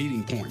 That's our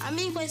meeting point. I'm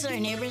meeting place at our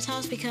neighbor's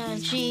house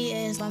because she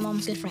is my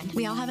mom's good friend.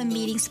 We all have a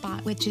meeting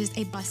spot, which is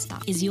a bus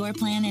stop. Is your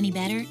plan any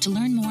better? To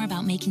learn more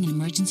about making an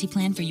emergency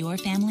plan for your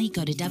family,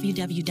 go to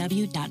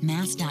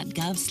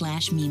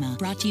www.mass.gov/MEMA.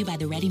 Brought to you by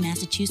the Ready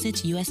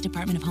Massachusetts, U.S.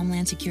 Department of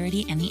Homeland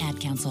Security, and the Ad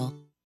Council.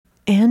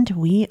 And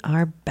we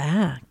are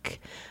back.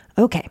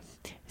 Okay,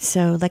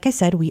 so like I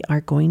said, we are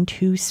going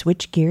to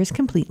switch gears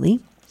completely.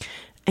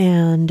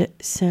 And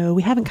so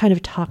we haven't kind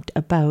of talked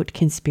about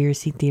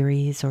conspiracy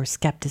theories or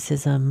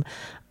skepticism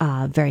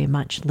very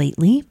much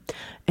lately.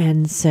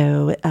 And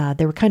so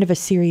there were kind of a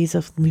series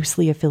of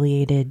loosely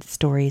affiliated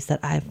stories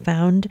that I've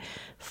found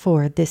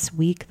for this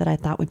week that I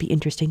thought would be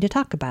interesting to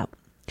talk about.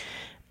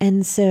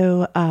 And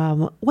so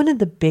one of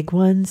the big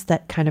ones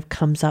that kind of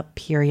comes up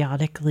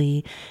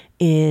periodically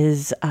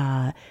is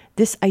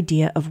this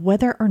idea of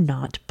whether or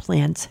not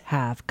plants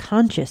have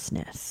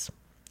consciousness.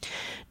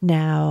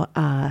 Now,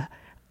 I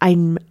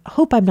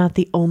hope I'm not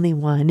the only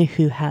one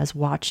who has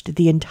watched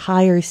the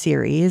entire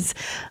series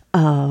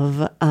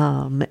of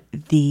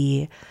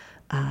the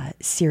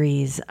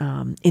series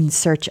In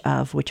Search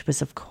Of, which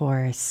was, of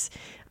course,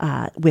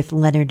 with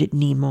Leonard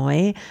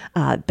Nimoy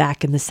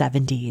back in the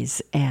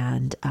 70s.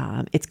 And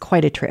it's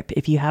quite a trip.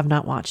 If you have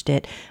not watched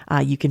it,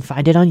 you can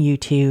find it on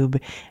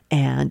YouTube,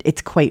 and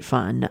it's quite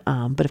fun.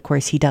 But of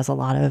course, he does a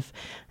lot of,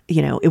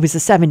 it was the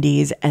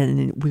 70s,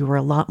 and we were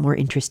a lot more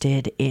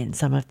interested in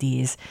some of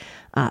these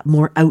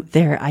more out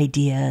there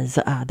ideas.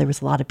 There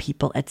was a lot of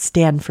people at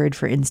Stanford,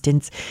 for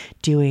instance,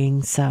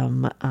 doing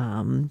some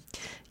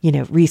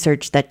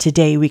research that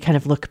today we kind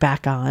of look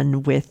back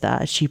on with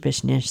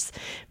sheepishness,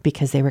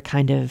 because they were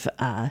kind of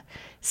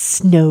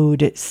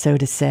snowed, so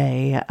to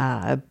say,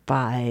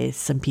 by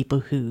some people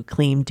who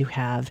claimed to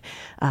have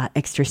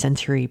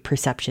extrasensory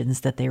perceptions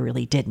that they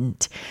really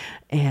didn't.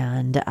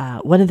 And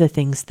one of the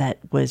things that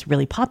was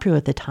really popular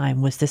at the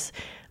time was this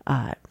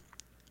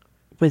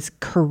was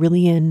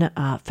Kirlian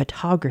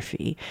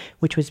photography,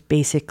 which was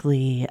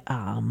basically,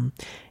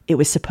 it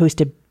was supposed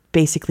to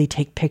basically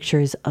take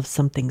pictures of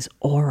something's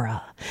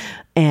aura.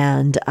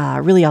 And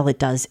really all it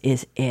does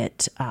is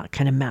it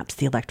kind of maps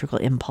the electrical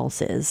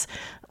impulses.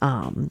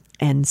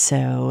 And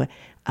so,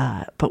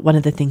 but one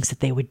of the things that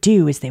they would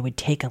do is they would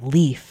take a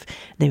leaf,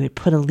 they would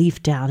put a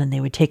leaf down and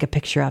they would take a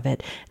picture of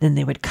it. Then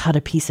they would cut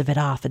a piece of it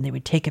off and they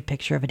would take a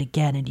picture of it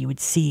again. And you would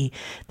see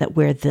that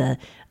where the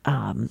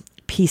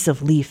piece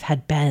of leaf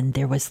had been,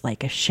 there was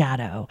like a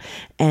shadow.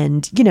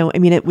 And,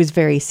 it was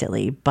very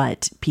silly,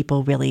 but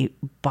people really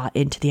bought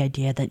into the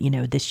idea that,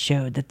 this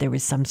showed that there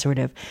was some sort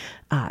of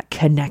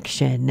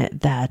connection,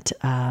 that,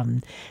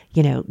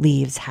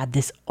 leaves had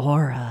this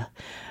aura.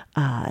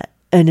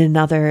 And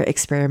another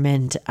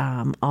experiment,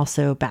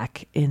 also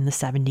back in the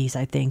 70s,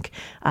 I think,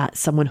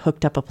 someone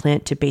hooked up a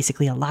plant to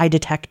basically a lie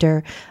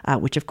detector,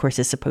 which of course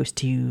is supposed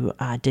to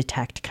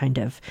detect kind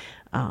of,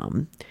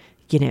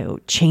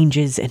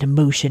 changes in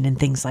emotion and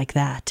things like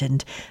that.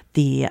 And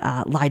the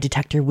lie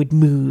detector would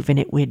move, and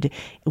it would,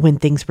 when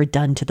things were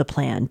done to the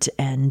plant.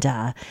 And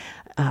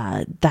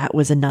that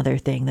was another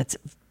thing that's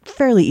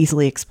fairly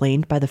easily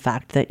explained by the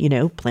fact that,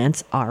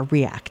 plants are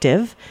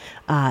reactive.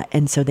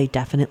 And so they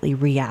definitely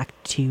react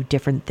to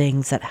different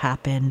things that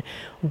happen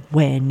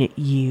when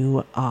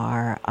you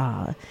are,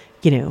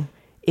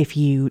 if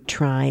you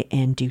try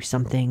and do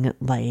something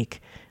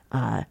like,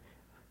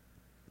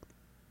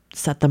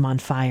 set them on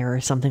fire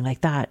or something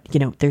like that,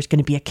 there's going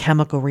to be a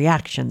chemical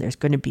reaction. There's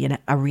going to be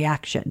a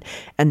reaction,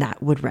 and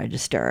that would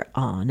register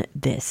on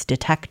this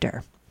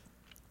detector.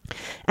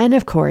 And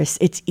of course,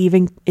 it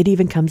even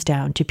comes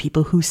down to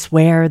people who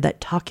swear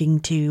that talking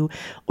to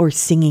or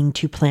singing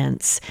to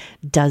plants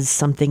does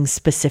something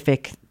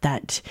specific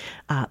that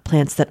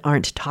plants that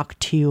aren't talked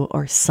to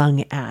or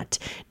sung at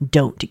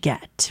don't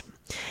get.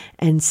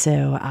 And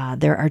so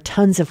there are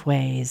tons of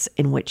ways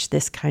in which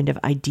this kind of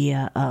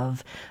idea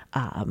of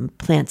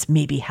plants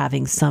maybe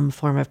having some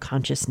form of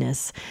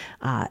consciousness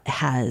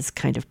has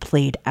kind of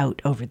played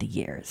out over the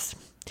years.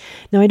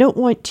 Now, I don't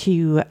want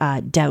to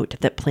doubt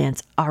that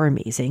plants are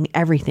amazing.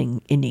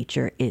 Everything in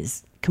nature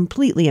is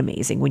completely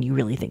amazing when you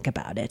really think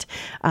about it.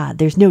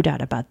 There's no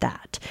doubt about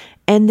that.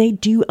 And they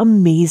do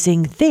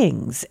amazing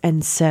things.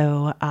 And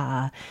so,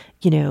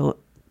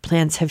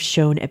 plants have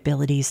shown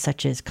abilities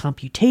such as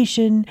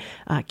computation,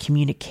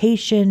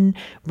 communication,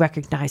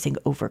 recognizing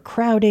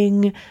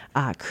overcrowding,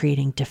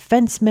 creating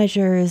defense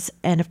measures,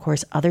 and of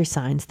course, other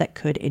signs that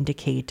could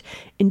indicate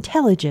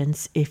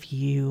intelligence if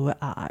you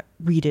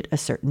read it a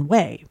certain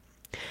way.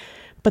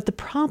 But the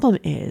problem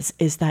is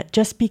that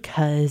just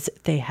because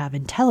they have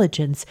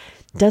intelligence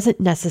doesn't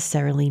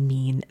necessarily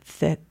mean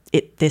that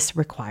this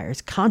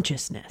requires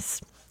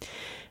consciousness.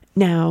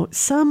 Now,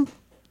 some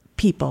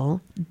people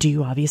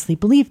do obviously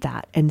believe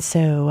that. And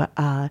so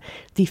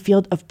the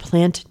field of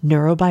plant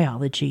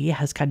neurobiology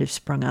has kind of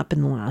sprung up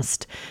in the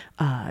last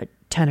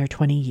 10 or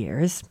 20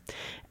 years.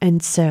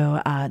 And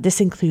so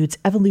this includes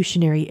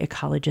evolutionary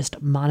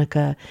ecologist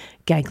Monica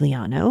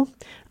Gagliano.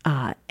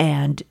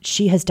 And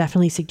she has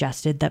definitely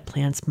suggested that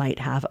plants might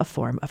have a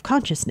form of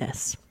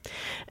consciousness.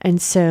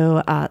 And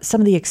so some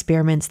of the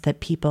experiments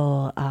that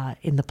people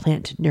in the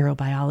plant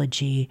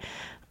neurobiology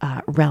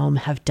realm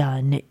have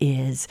done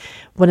is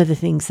one of the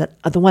things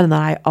that the one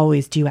that I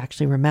always do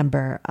actually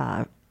remember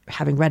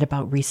having read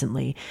about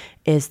recently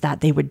is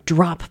that they would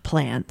drop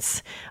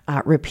plants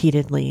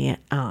repeatedly.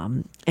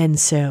 And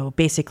so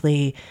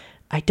basically,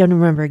 I don't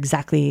remember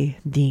exactly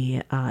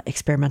the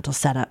experimental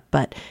setup,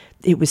 but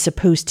it was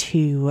supposed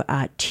to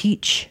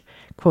teach,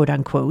 quote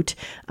unquote,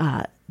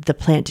 the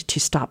plant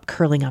to stop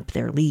curling up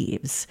their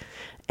leaves.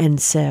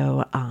 And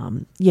so,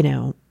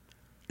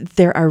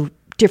 there are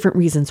different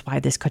reasons why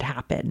this could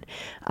happen.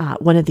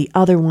 One of the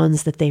other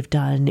ones that they've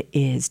done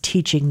is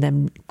teaching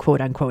them, quote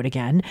unquote,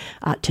 again,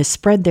 to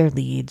spread their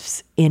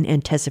leaves in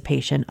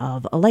anticipation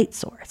of a light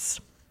source.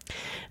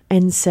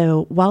 And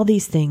so while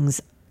these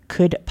things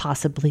could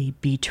possibly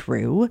be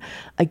true,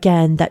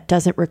 again, that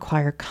doesn't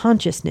require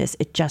consciousness.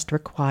 It just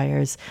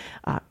requires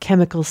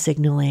chemical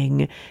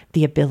signaling,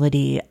 the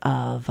ability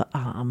of,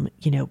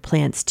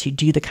 plants to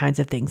do the kinds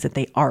of things that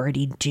they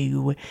already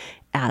do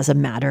as a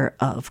matter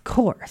of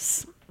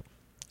course.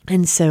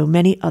 And so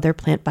many other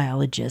plant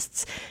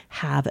biologists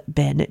have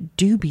been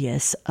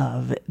dubious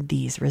of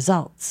these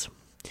results.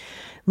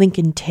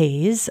 Lincoln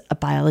Tays, a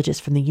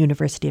biologist from the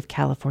University of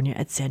California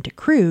at Santa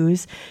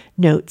Cruz,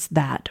 notes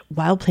that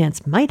while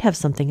plants might have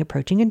something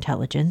approaching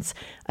intelligence,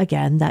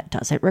 again, that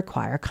doesn't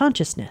require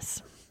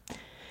consciousness.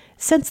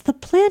 Since the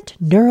Plant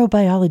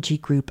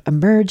Neurobiology Group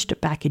emerged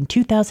back in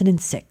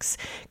 2006,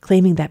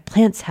 claiming that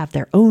plants have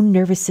their own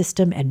nervous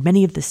system and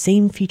many of the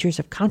same features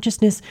of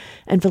consciousness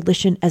and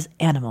volition as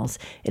animals,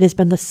 it has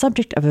been the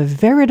subject of a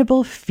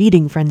veritable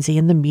feeding frenzy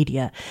in the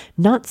media,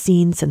 not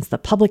seen since the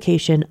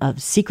publication of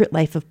Secret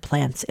Life of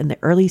Plants in the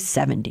early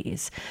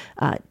 70s,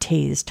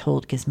 Tays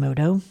told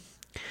Gizmodo.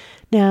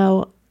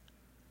 Now,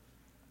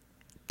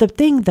 the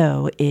thing,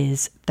 though,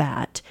 is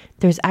that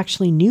there's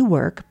actually new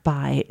work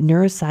by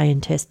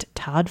neuroscientist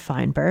Todd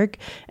Feinberg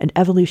and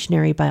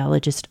evolutionary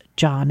biologist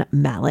John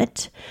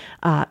Mallett,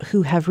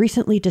 who have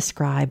recently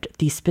described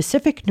the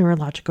specific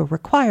neurological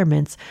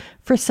requirements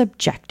for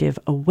subjective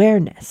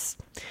awareness.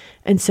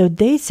 And so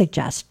they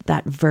suggest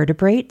that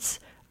vertebrates,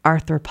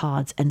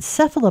 arthropods, and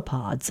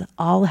cephalopods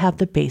all have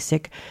the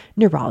basic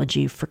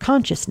neurology for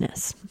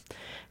consciousness.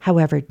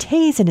 However,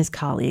 Tays and his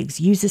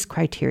colleagues use this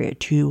criteria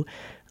to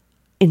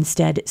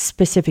instead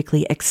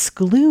specifically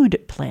exclude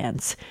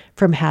plants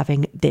from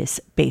having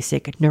this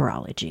basic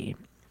neurology.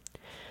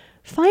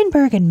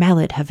 Feinberg and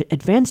Mallett have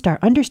advanced our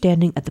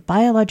understanding of the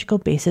biological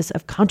basis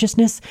of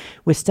consciousness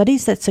with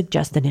studies that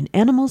suggest that in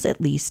animals at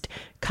least,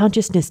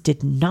 consciousness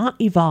did not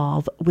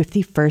evolve with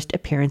the first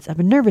appearance of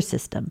a nervous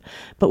system,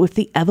 but with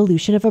the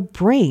evolution of a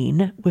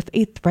brain with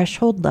a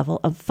threshold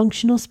level of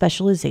functional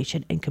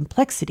specialization and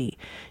complexity,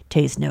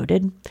 Tays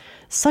noted.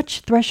 Such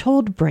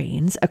threshold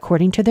brains,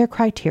 according to their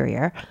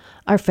criteria,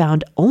 are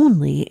found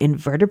only in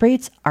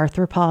vertebrates,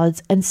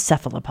 arthropods, and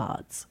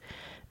cephalopods.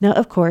 Now,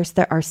 of course,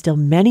 there are still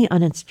many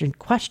unanswered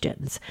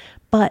questions,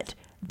 but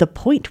the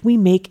point we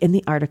make in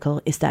the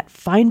article is that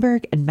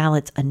Feinberg and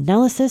Mallett's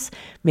analysis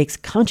makes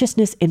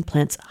consciousness in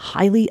plants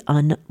highly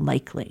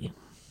unlikely.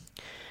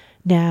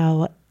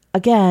 Now,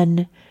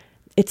 again,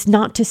 it's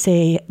not to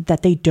say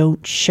that they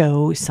don't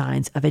show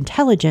signs of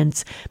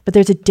intelligence, but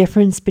there's a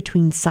difference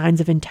between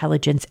signs of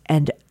intelligence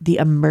and the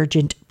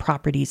emergent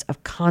properties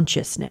of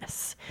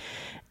consciousness.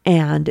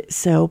 And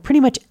so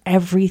pretty much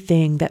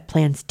everything that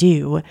plants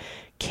do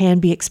can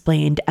be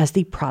explained as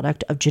the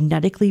product of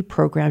genetically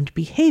programmed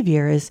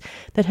behaviors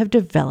that have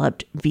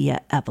developed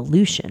via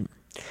evolution.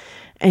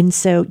 And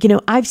so,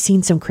 I've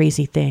seen some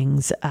crazy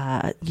things.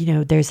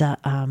 There's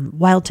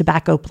wild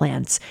tobacco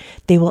plants.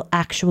 They will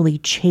actually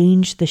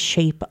change the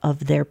shape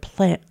of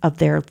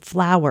their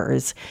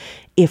flowers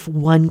if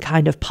one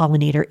kind of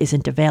pollinator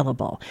isn't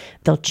available.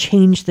 They'll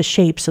change the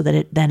shape so that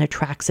it then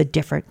attracts a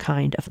different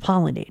kind of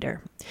pollinator.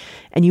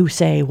 And you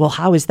say, well,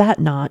 how is that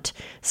not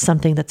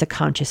something that's a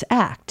conscious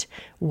act?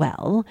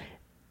 Well,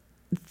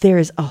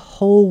 there's a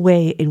whole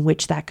way in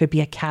which that could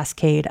be a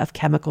cascade of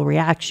chemical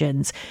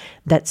reactions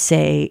that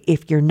say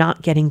if you're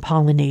not getting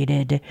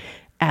pollinated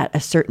at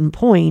a certain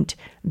point,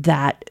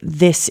 that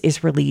this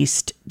is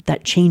released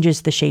that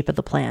changes the shape of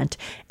the plant.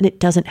 And it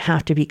doesn't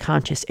have to be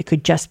conscious. It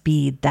could just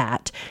be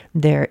that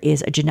there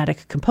is a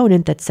genetic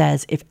component that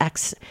says if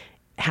X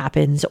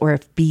happens or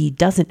if B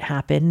doesn't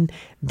happen,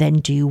 then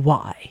do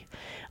Y.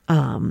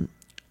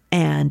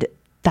 And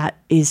that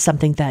is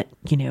something that,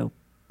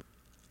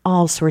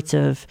 all sorts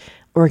of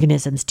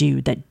organisms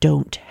do that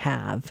don't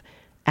have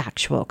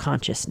actual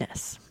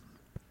consciousness.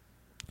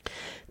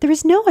 There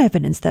is no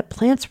evidence that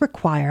plants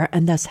require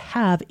and thus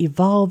have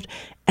evolved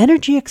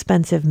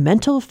energy-expensive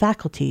mental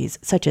faculties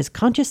such as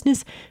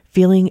consciousness,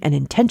 feeling, and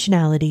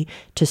intentionality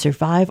to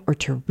survive or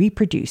to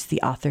reproduce,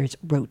 the authors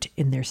wrote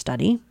in their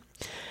study.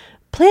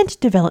 Plant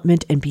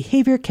development and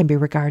behavior can be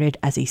regarded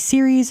as a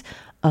series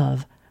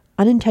of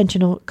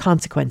unintentional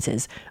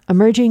consequences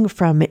emerging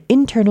from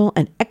internal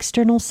and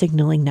external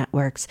signaling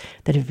networks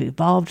that have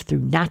evolved through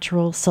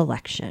natural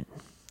selection.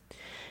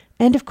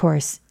 And of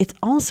course, it's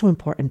also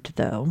important,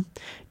 though,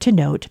 to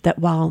note that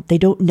while they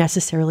don't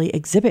necessarily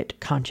exhibit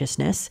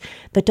consciousness,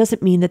 that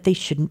doesn't mean that they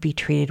shouldn't be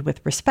treated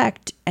with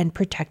respect and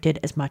protected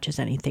as much as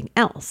anything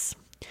else.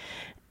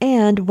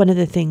 And one of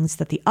the things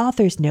that the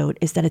authors note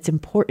is that it's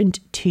important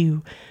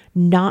to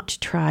not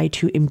try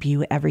to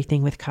imbue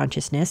everything with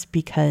consciousness,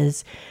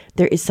 because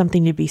there is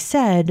something to be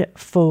said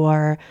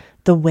for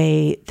the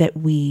way that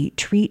we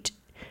treat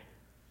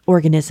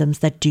organisms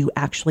that do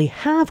actually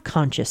have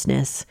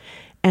consciousness,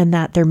 and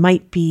that there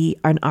might be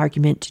an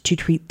argument to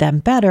treat them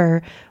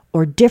better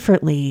or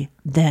differently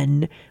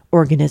than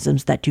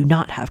organisms that do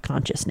not have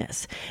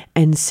consciousness.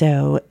 And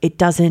so it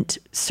doesn't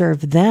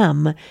serve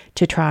them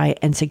to try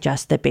and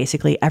suggest that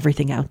basically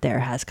everything out there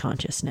has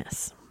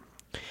consciousness.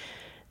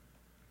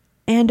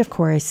 And of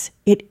course,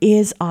 it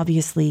is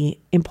obviously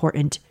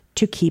important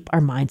to keep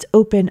our minds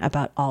open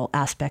about all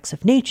aspects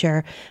of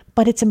nature,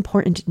 but it's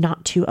important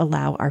not to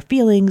allow our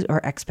feelings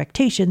or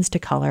expectations to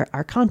color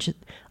our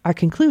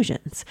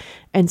conclusions.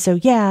 And so,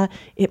 yeah,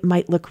 it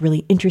might look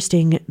really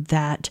interesting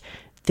that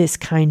this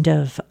kind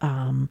of,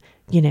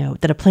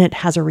 that a plant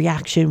has a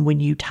reaction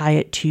when you tie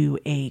it to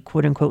a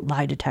quote unquote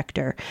lie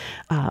detector.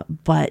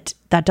 But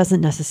that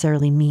doesn't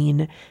necessarily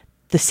mean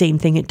the same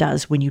thing it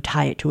does when you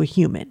tie it to a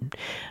human.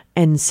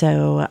 And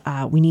so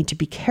we need to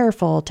be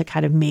careful to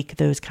kind of make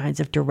those kinds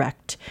of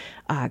direct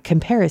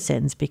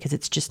comparisons, because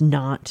it's just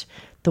not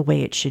the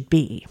way it should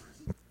be.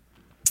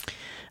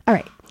 All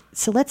right,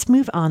 so let's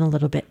move on a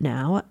little bit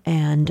now,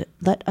 and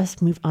let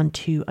us move on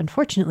to,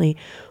 unfortunately,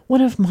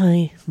 one of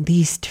my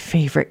least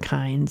favorite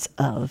kinds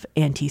of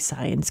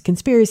anti-science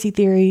conspiracy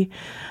theory.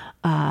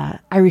 I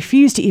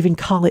refuse to even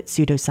call it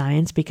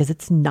pseudoscience, because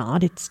it's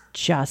not, it's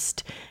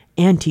just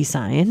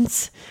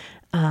anti-science.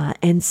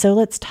 And so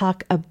let's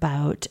talk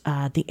about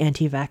the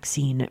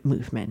anti-vaccine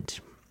movement.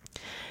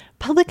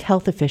 Public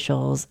health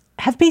officials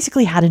have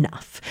basically had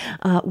enough,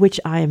 which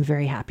I am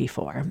very happy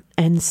for.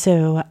 And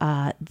so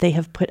they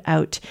have put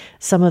out,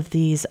 some of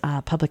these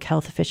public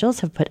health officials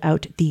have put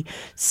out the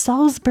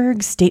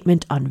Salzburg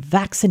Statement on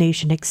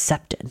Vaccination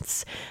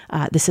Acceptance.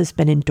 This has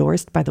been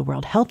endorsed by the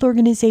World Health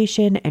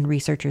Organization and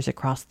researchers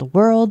across the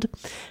world.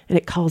 And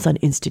it calls on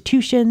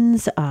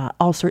institutions,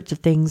 all sorts of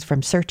things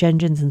from search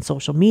engines and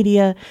social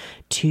media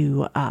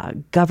to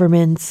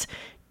governments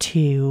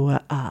to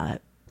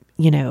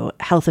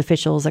health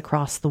officials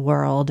across the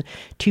world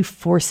to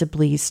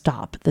forcibly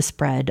stop the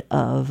spread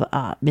of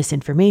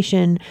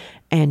misinformation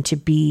and to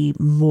be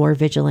more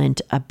vigilant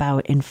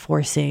about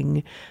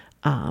enforcing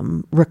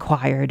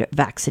required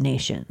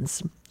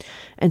vaccinations.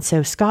 And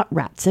so Scott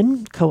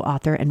Ratson,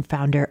 co-author and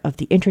founder of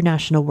the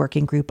International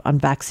Working Group on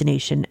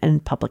Vaccination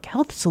and Public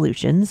Health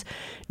Solutions,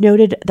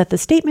 noted that the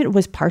statement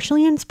was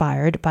partially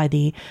inspired by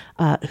the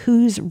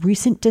WHO's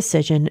recent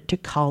decision to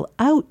call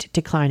out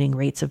declining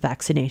rates of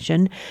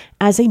vaccination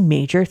as a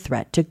major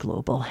threat to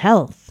global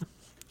health.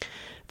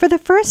 For the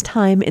first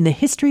time in the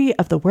history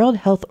of the World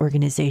Health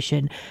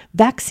Organization,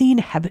 vaccine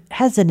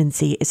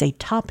hesitancy is a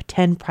top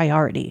 10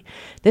 priority.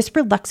 This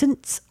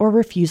reluctance or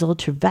refusal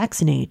to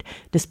vaccinate,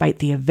 despite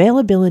the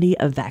availability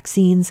of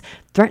vaccines,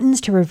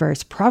 threatens to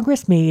reverse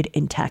progress made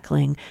in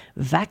tackling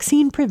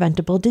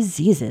vaccine-preventable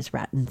diseases,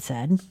 Ratton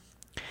said.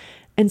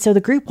 And so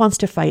the group wants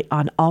to fight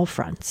on all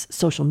fronts.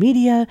 Social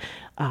media,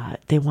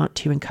 they want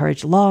to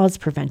encourage laws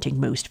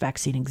preventing most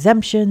vaccine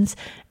exemptions,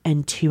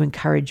 and to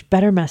encourage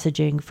better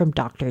messaging from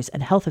doctors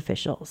and health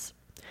officials.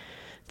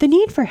 The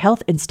need for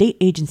health and state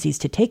agencies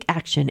to take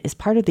action is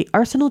part of the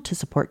arsenal to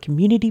support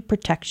community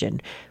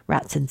protection,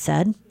 Ratson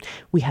said.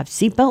 We have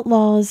seatbelt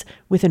laws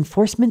with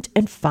enforcement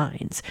and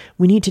fines.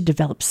 We need to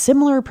develop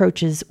similar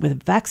approaches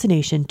with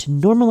vaccination to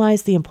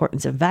normalize the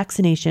importance of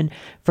vaccination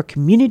for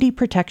community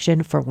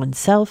protection for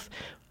oneself,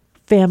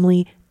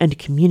 family, and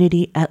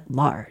community at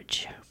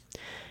large.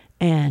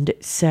 And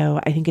so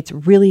I think it's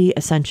really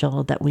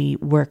essential that we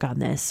work on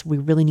this. We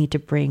really need to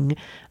bring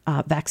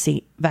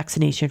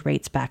vaccination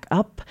rates back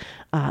up.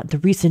 The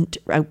recent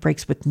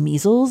outbreaks with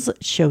measles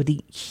show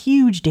the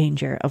huge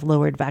danger of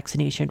lowered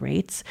vaccination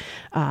rates.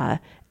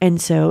 And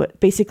so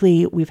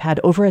basically we've had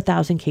over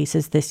 1,000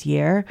 cases this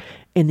year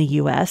in the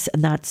US,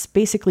 and that's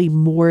basically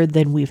more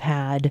than we've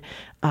had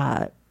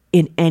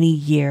in any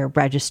year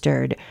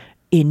registered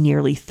in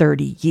nearly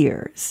 30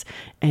 years.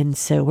 And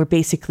so we're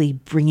basically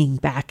bringing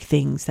back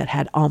things that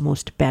had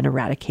almost been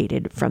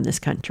eradicated from this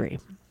country.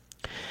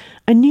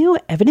 A new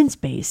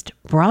evidence-based,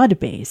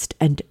 broad-based,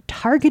 and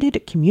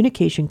targeted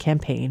communication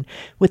campaign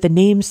with a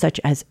name such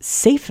as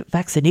Safe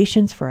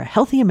Vaccinations for a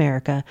Healthy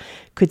America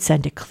could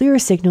send a clear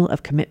signal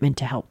of commitment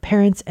to help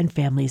parents and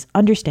families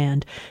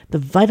understand the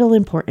vital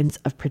importance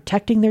of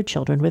protecting their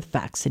children with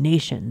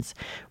vaccinations,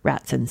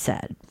 Ratson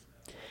said.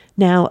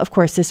 Now, of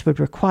course, this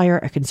would require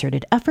a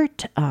concerted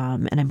effort,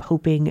 and I'm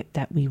hoping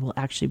that we will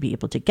actually be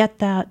able to get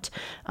that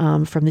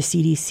from the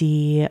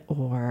CDC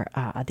or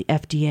the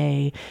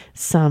FDA,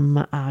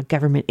 some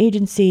government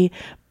agency.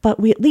 But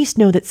we at least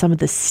know that some of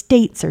the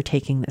states are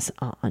taking this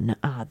on,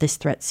 this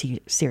threat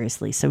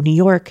seriously. So New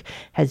York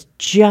has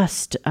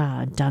just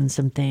done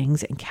some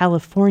things, and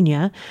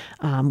California,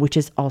 which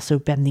has also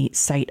been the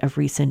site of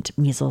recent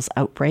measles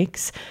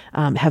outbreaks,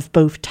 have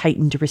both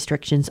tightened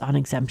restrictions on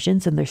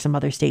exemptions, and there's some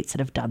other states that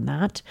have done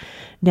that.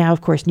 Now,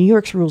 of course, New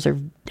York's rules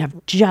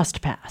have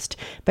just passed,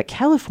 but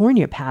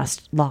California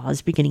passed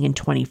laws beginning in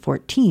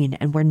 2014,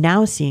 and we're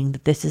now seeing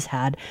that this has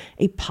had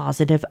a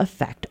positive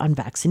effect on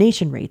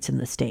vaccination rates in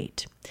the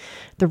state.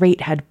 The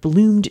rate had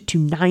bloomed to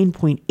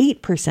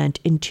 9.8%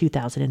 in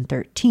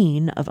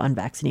 2013 of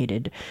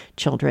unvaccinated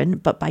children,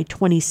 but by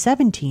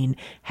 2017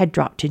 had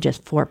dropped to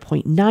just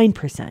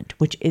 4.9%,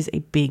 which is a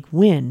big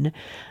win.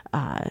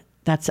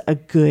 That's a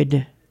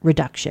good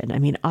reduction. I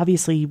mean,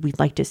 obviously, we'd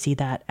like to see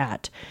that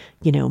at,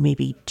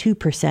 maybe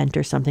 2%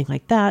 or something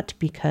like that,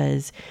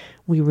 because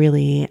we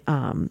really,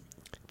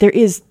 there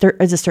is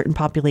a certain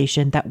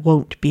population that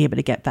won't be able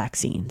to get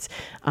vaccines.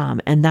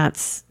 And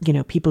that's,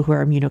 people who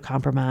are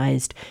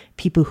immunocompromised,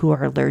 people who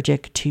are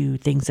allergic to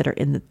things that are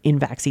in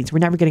vaccines. We're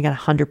never going to get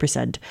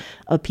 100%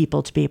 of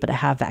people to be able to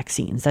have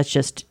vaccines. That's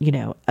just,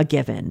 a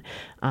given.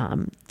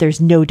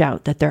 There's no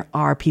doubt that there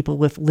are people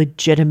with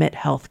legitimate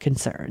health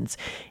concerns.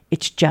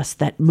 It's just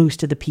that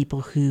most of the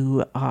people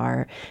who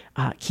are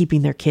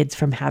keeping their kids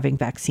from having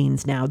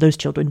vaccines now, those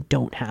children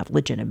don't have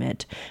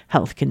legitimate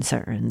health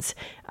concerns.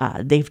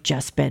 They've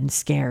just been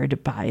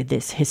scared by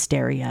this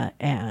hysteria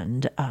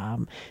and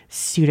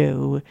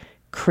pseudo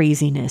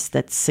craziness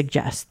that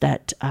suggests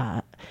that,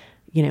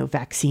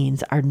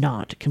 vaccines are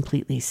not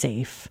completely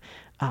safe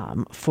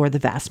for the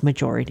vast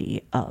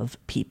majority of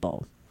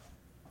people.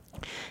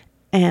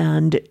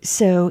 And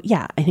so,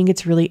 I think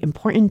it's really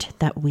important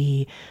that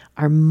we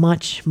are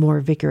much more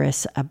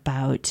vigorous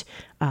about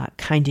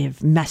kind of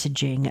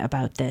messaging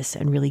about this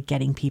and really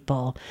getting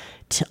people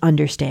to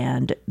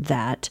understand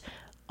that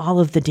all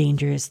of the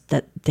dangers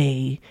that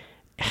they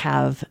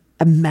have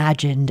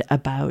imagined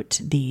about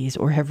these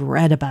or have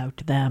read about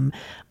them,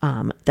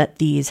 that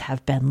these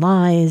have been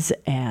lies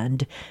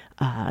and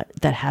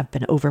that have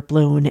been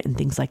overblown and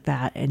things like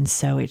that. And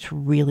so it's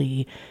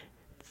really,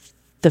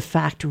 the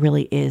fact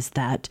really is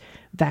that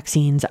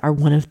vaccines are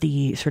one of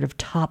the sort of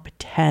top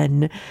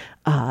 10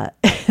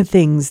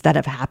 things that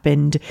have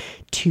happened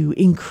to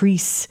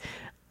increase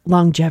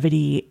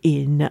longevity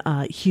in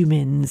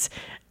humans.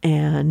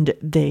 And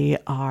they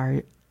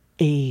are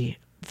a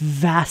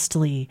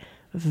vastly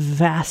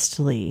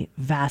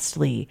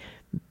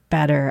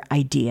better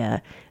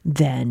idea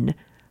than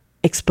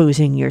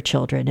exposing your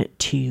children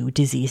to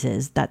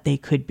diseases that they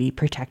could be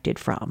protected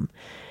from.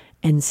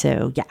 And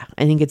so,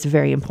 I think it's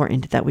very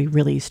important that we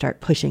really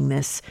start pushing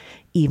this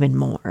even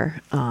more.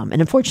 And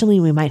unfortunately,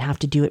 we might have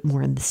to do it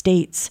more in the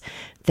states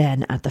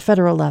than at the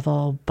federal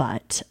level,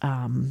 but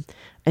I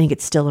think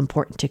it's still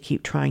important to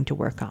keep trying to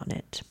work on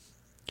it.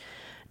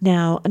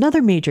 Now,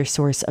 another major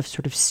source of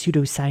sort of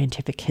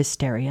pseudoscientific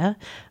hysteria,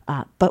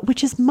 but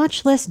which is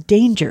much less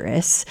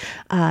dangerous,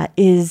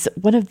 is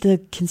one of the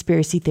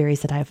conspiracy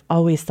theories that I've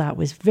always thought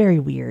was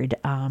very weird,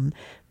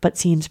 but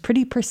seems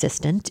pretty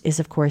persistent, is,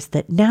 of course,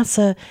 that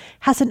NASA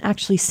hasn't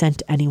actually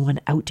sent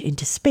anyone out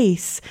into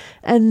space,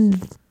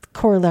 and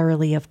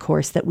corollarily, of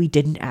course, that we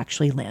didn't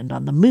actually land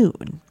on the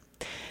moon.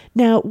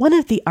 Now, one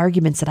of the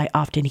arguments that I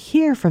often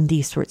hear from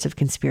these sorts of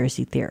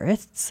conspiracy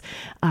theorists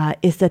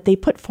is that they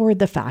put forward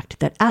the fact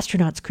that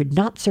astronauts could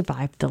not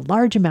survive the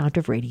large amount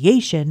of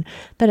radiation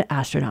that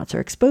astronauts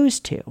are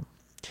exposed to.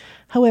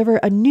 However,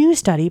 a new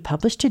study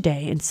published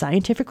today in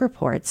Scientific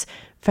Reports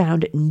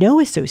found no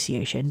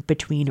association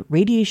between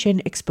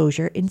radiation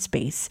exposure in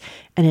space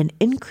and an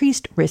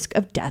increased risk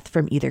of death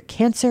from either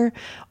cancer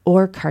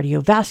or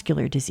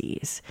cardiovascular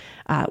disease,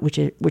 which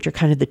are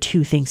kind of the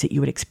two things that you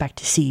would expect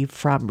to see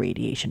from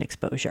radiation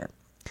exposure.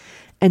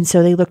 And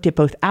so they looked at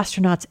both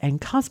astronauts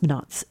and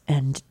cosmonauts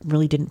and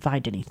really didn't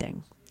find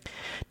anything.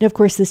 Now, of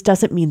course, this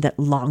doesn't mean that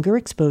longer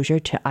exposure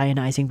to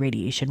ionizing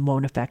radiation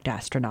won't affect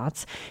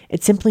astronauts.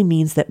 It simply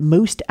means that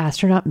most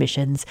astronaut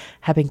missions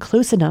have been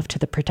close enough to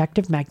the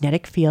protective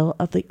magnetic field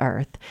of the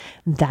Earth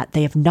that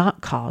they have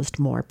not caused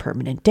more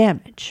permanent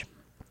damage.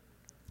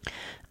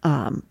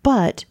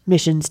 But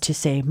missions to,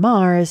 say,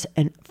 Mars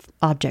and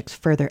objects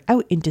further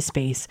out into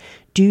space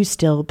do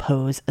still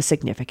pose a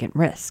significant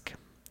risk.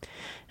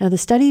 Now, the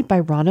study by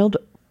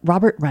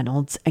Robert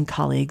Reynolds and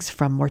colleagues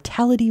from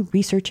Mortality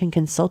Research and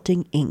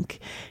Consulting, Inc.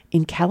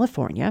 in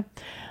California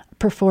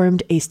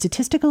performed a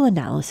statistical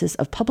analysis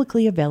of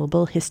publicly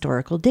available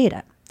historical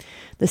data.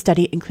 The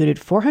study included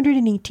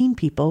 418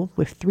 people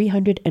with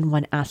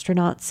 301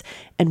 astronauts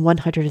and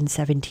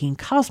 117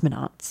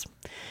 cosmonauts.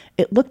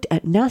 It looked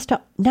at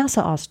NASA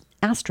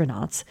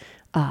astronauts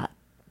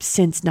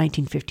since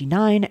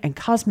 1959 and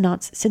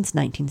cosmonauts since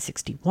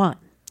 1961.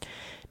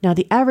 Now,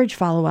 the average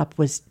follow-up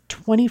was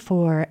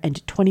 24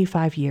 and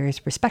 25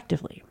 years,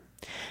 respectively.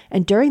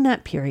 And during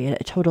that period,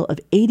 a total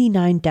of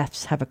 89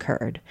 deaths have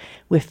occurred,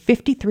 with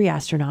 53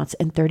 astronauts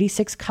and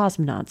 36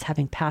 cosmonauts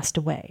having passed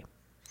away.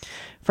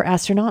 For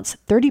astronauts,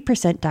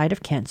 30% died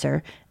of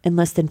cancer and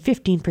less than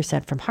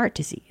 15% from heart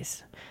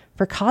disease.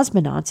 For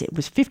cosmonauts, it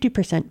was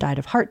 50% died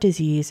of heart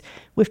disease,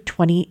 with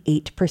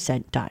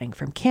 28% dying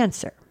from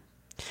cancer.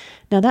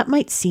 Now, that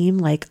might seem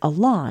like a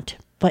lot,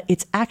 but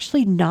it's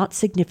actually not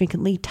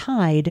significantly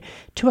tied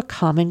to a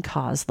common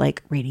cause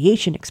like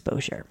radiation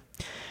exposure.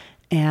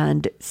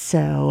 And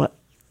so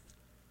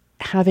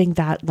having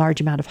that large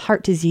amount of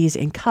heart disease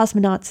in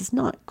cosmonauts is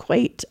not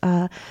quite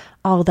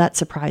all that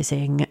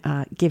surprising,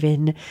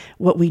 given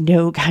what we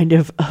know kind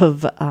of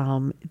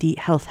the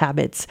health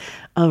habits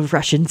of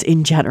Russians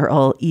in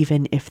general,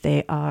 even if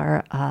they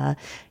are,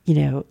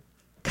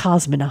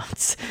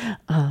 cosmonauts.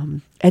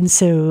 And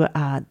so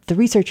the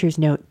researchers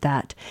note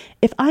that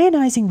if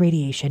ionizing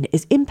radiation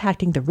is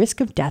impacting the risk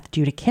of death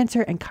due to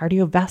cancer and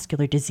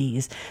cardiovascular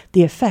disease,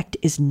 the effect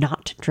is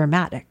not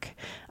dramatic.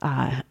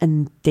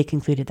 And they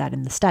concluded that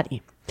in the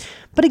study.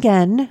 But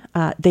again,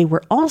 they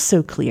were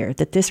also clear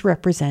that this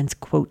represents,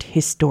 quote,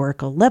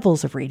 historical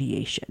levels of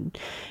radiation.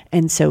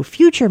 And so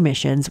future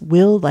missions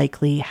will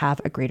likely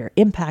have a greater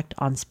impact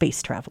on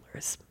space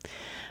travelers.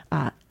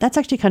 That's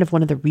actually kind of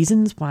one of the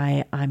reasons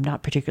why I'm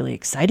not particularly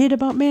excited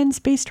about manned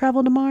space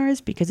travel to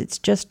Mars, because it's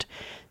just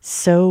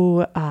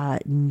so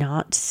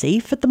not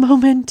safe at the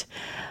moment.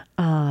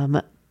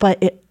 But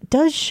it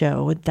does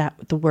show that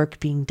the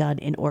work being done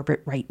in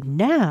orbit right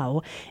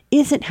now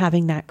isn't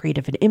having that great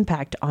of an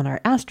impact on our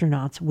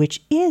astronauts,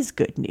 which is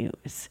good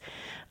news.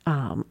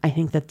 I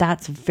think that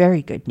that's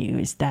very good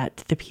news,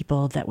 that the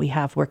people that we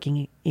have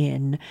working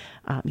in,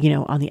 on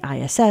the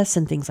ISS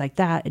and things like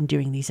that, and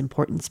doing these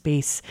important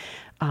space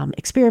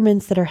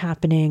experiments that are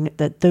happening,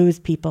 that those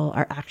people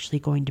are actually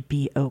going to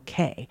be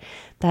okay.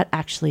 That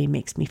actually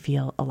makes me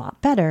feel a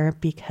lot better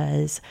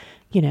because,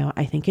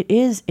 I think it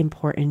is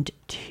important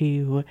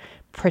to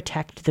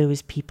protect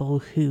those people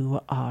who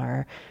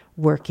are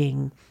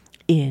working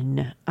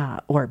in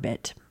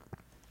orbit.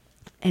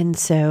 And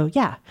so,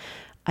 yeah,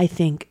 I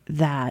think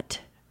that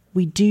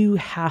we do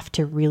have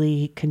to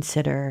really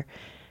consider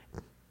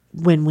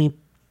when we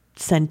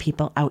send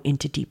people out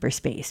into deeper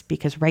space,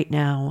 because right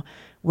now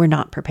we're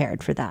not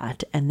prepared for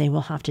that, and they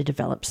will have to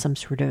develop some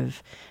sort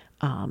of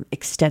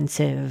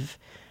extensive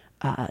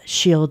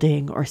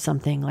shielding or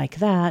something like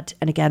that.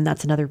 And again,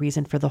 that's another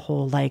reason for the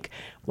whole,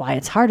 why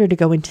it's harder to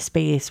go into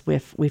space.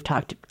 I've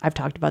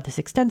talked about this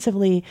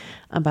extensively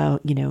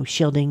about,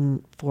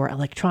 shielding for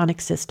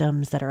electronic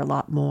systems that are a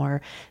lot more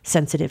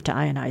sensitive to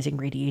ionizing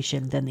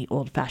radiation than the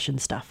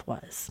old-fashioned stuff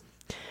was.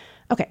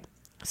 Okay,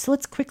 so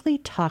let's quickly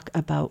talk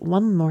about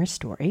one more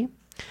story.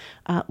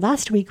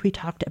 Last week, we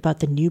talked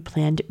about the new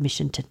planned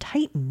mission to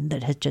Titan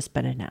that has just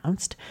been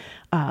announced,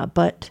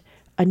 but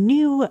a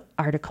new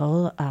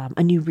article,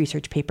 a new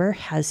research paper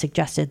has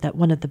suggested that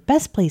one of the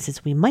best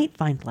places we might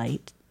find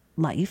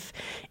life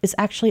is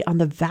actually on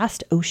the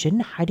vast ocean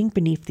hiding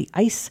beneath the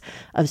ice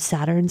of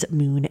Saturn's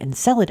moon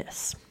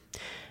Enceladus.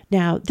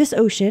 Now, this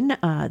ocean,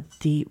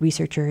 the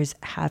researchers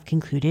have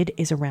concluded,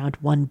 is around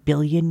 1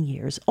 billion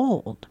years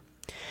old.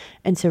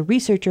 And so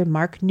researcher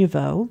Mark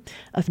Nouveau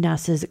of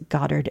NASA's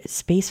Goddard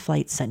Space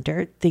Flight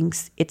Center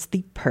thinks it's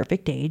the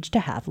perfect age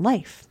to have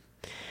life.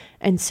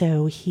 And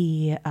so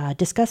he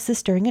discussed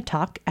this during a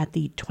talk at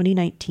the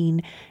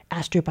 2019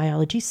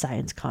 Astrobiology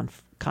Science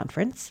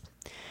Conference.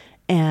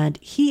 And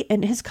he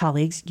and his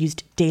colleagues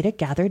used data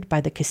gathered by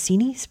the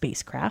Cassini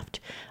spacecraft,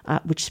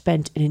 which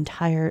spent an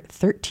entire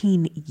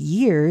 13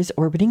 years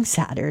orbiting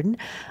Saturn,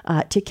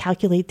 to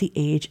calculate the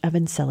age of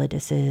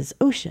Enceladus's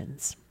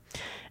oceans.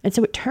 And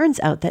so it turns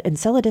out that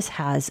Enceladus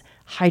has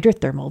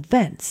hydrothermal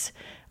vents,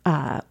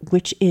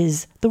 which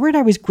is the word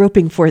I was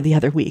groping for the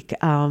other week.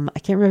 I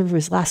can't remember if it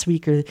was last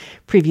week or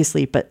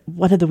previously, but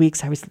one of the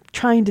weeks I was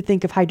trying to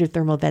think of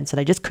hydrothermal vents and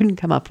I just couldn't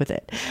come up with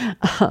it.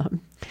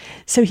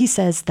 So he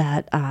says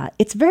that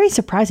it's very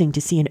surprising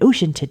to see an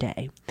ocean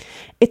today.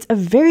 It's a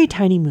very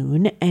tiny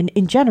moon, and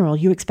in general,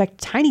 you expect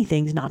tiny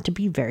things not to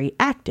be very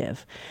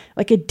active,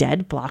 like a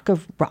dead block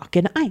of rock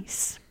and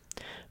ice.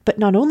 But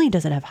not only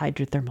does it have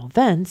hydrothermal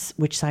vents,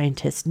 which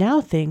scientists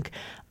now think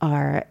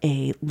are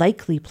a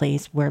likely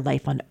place where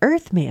life on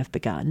Earth may have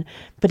begun,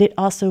 but it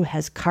also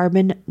has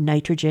carbon,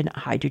 nitrogen,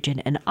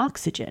 hydrogen, and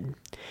oxygen.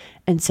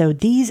 And so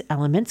these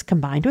elements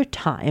combined with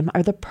time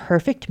are the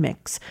perfect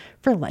mix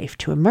for life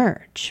to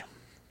emerge.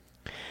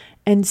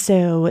 And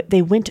so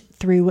they went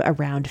through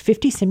around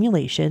 50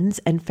 simulations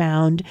and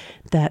found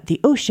that the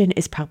ocean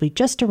is probably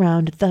just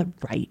around the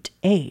right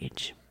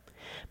age.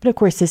 But of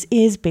course, this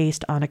is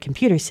based on a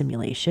computer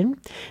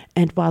simulation,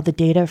 and while the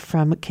data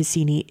from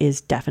Cassini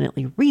is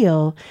definitely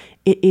real,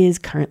 it is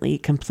currently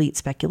complete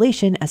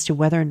speculation as to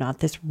whether or not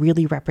this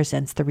really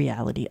represents the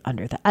reality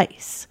under the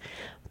ice.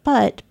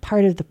 But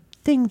part of the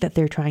thing that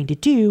they're trying to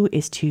do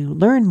is to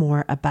learn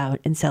more about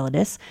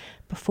Enceladus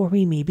before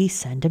we maybe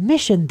send a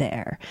mission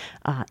there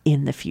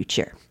in the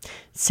future.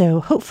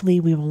 So hopefully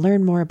we will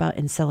learn more about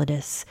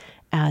Enceladus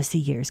as the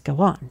years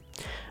go on.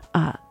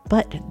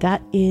 But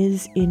that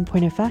is, in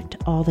point of fact,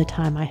 all the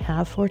time I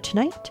have for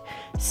tonight.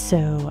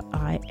 So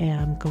I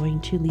am going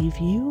to leave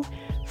you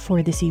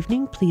for this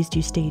evening. Please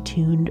do stay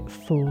tuned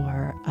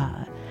for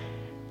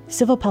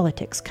civil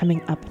politics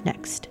coming up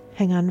next.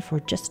 Hang on for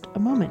just a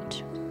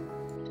moment.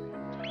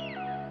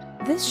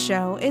 This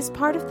show is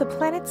part of the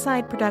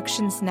PlanetSide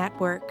Productions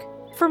Network.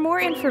 For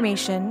more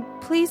information,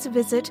 please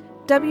visit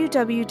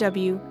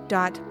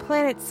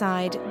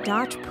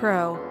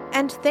www.planetside.pro,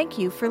 and thank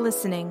you for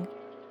listening.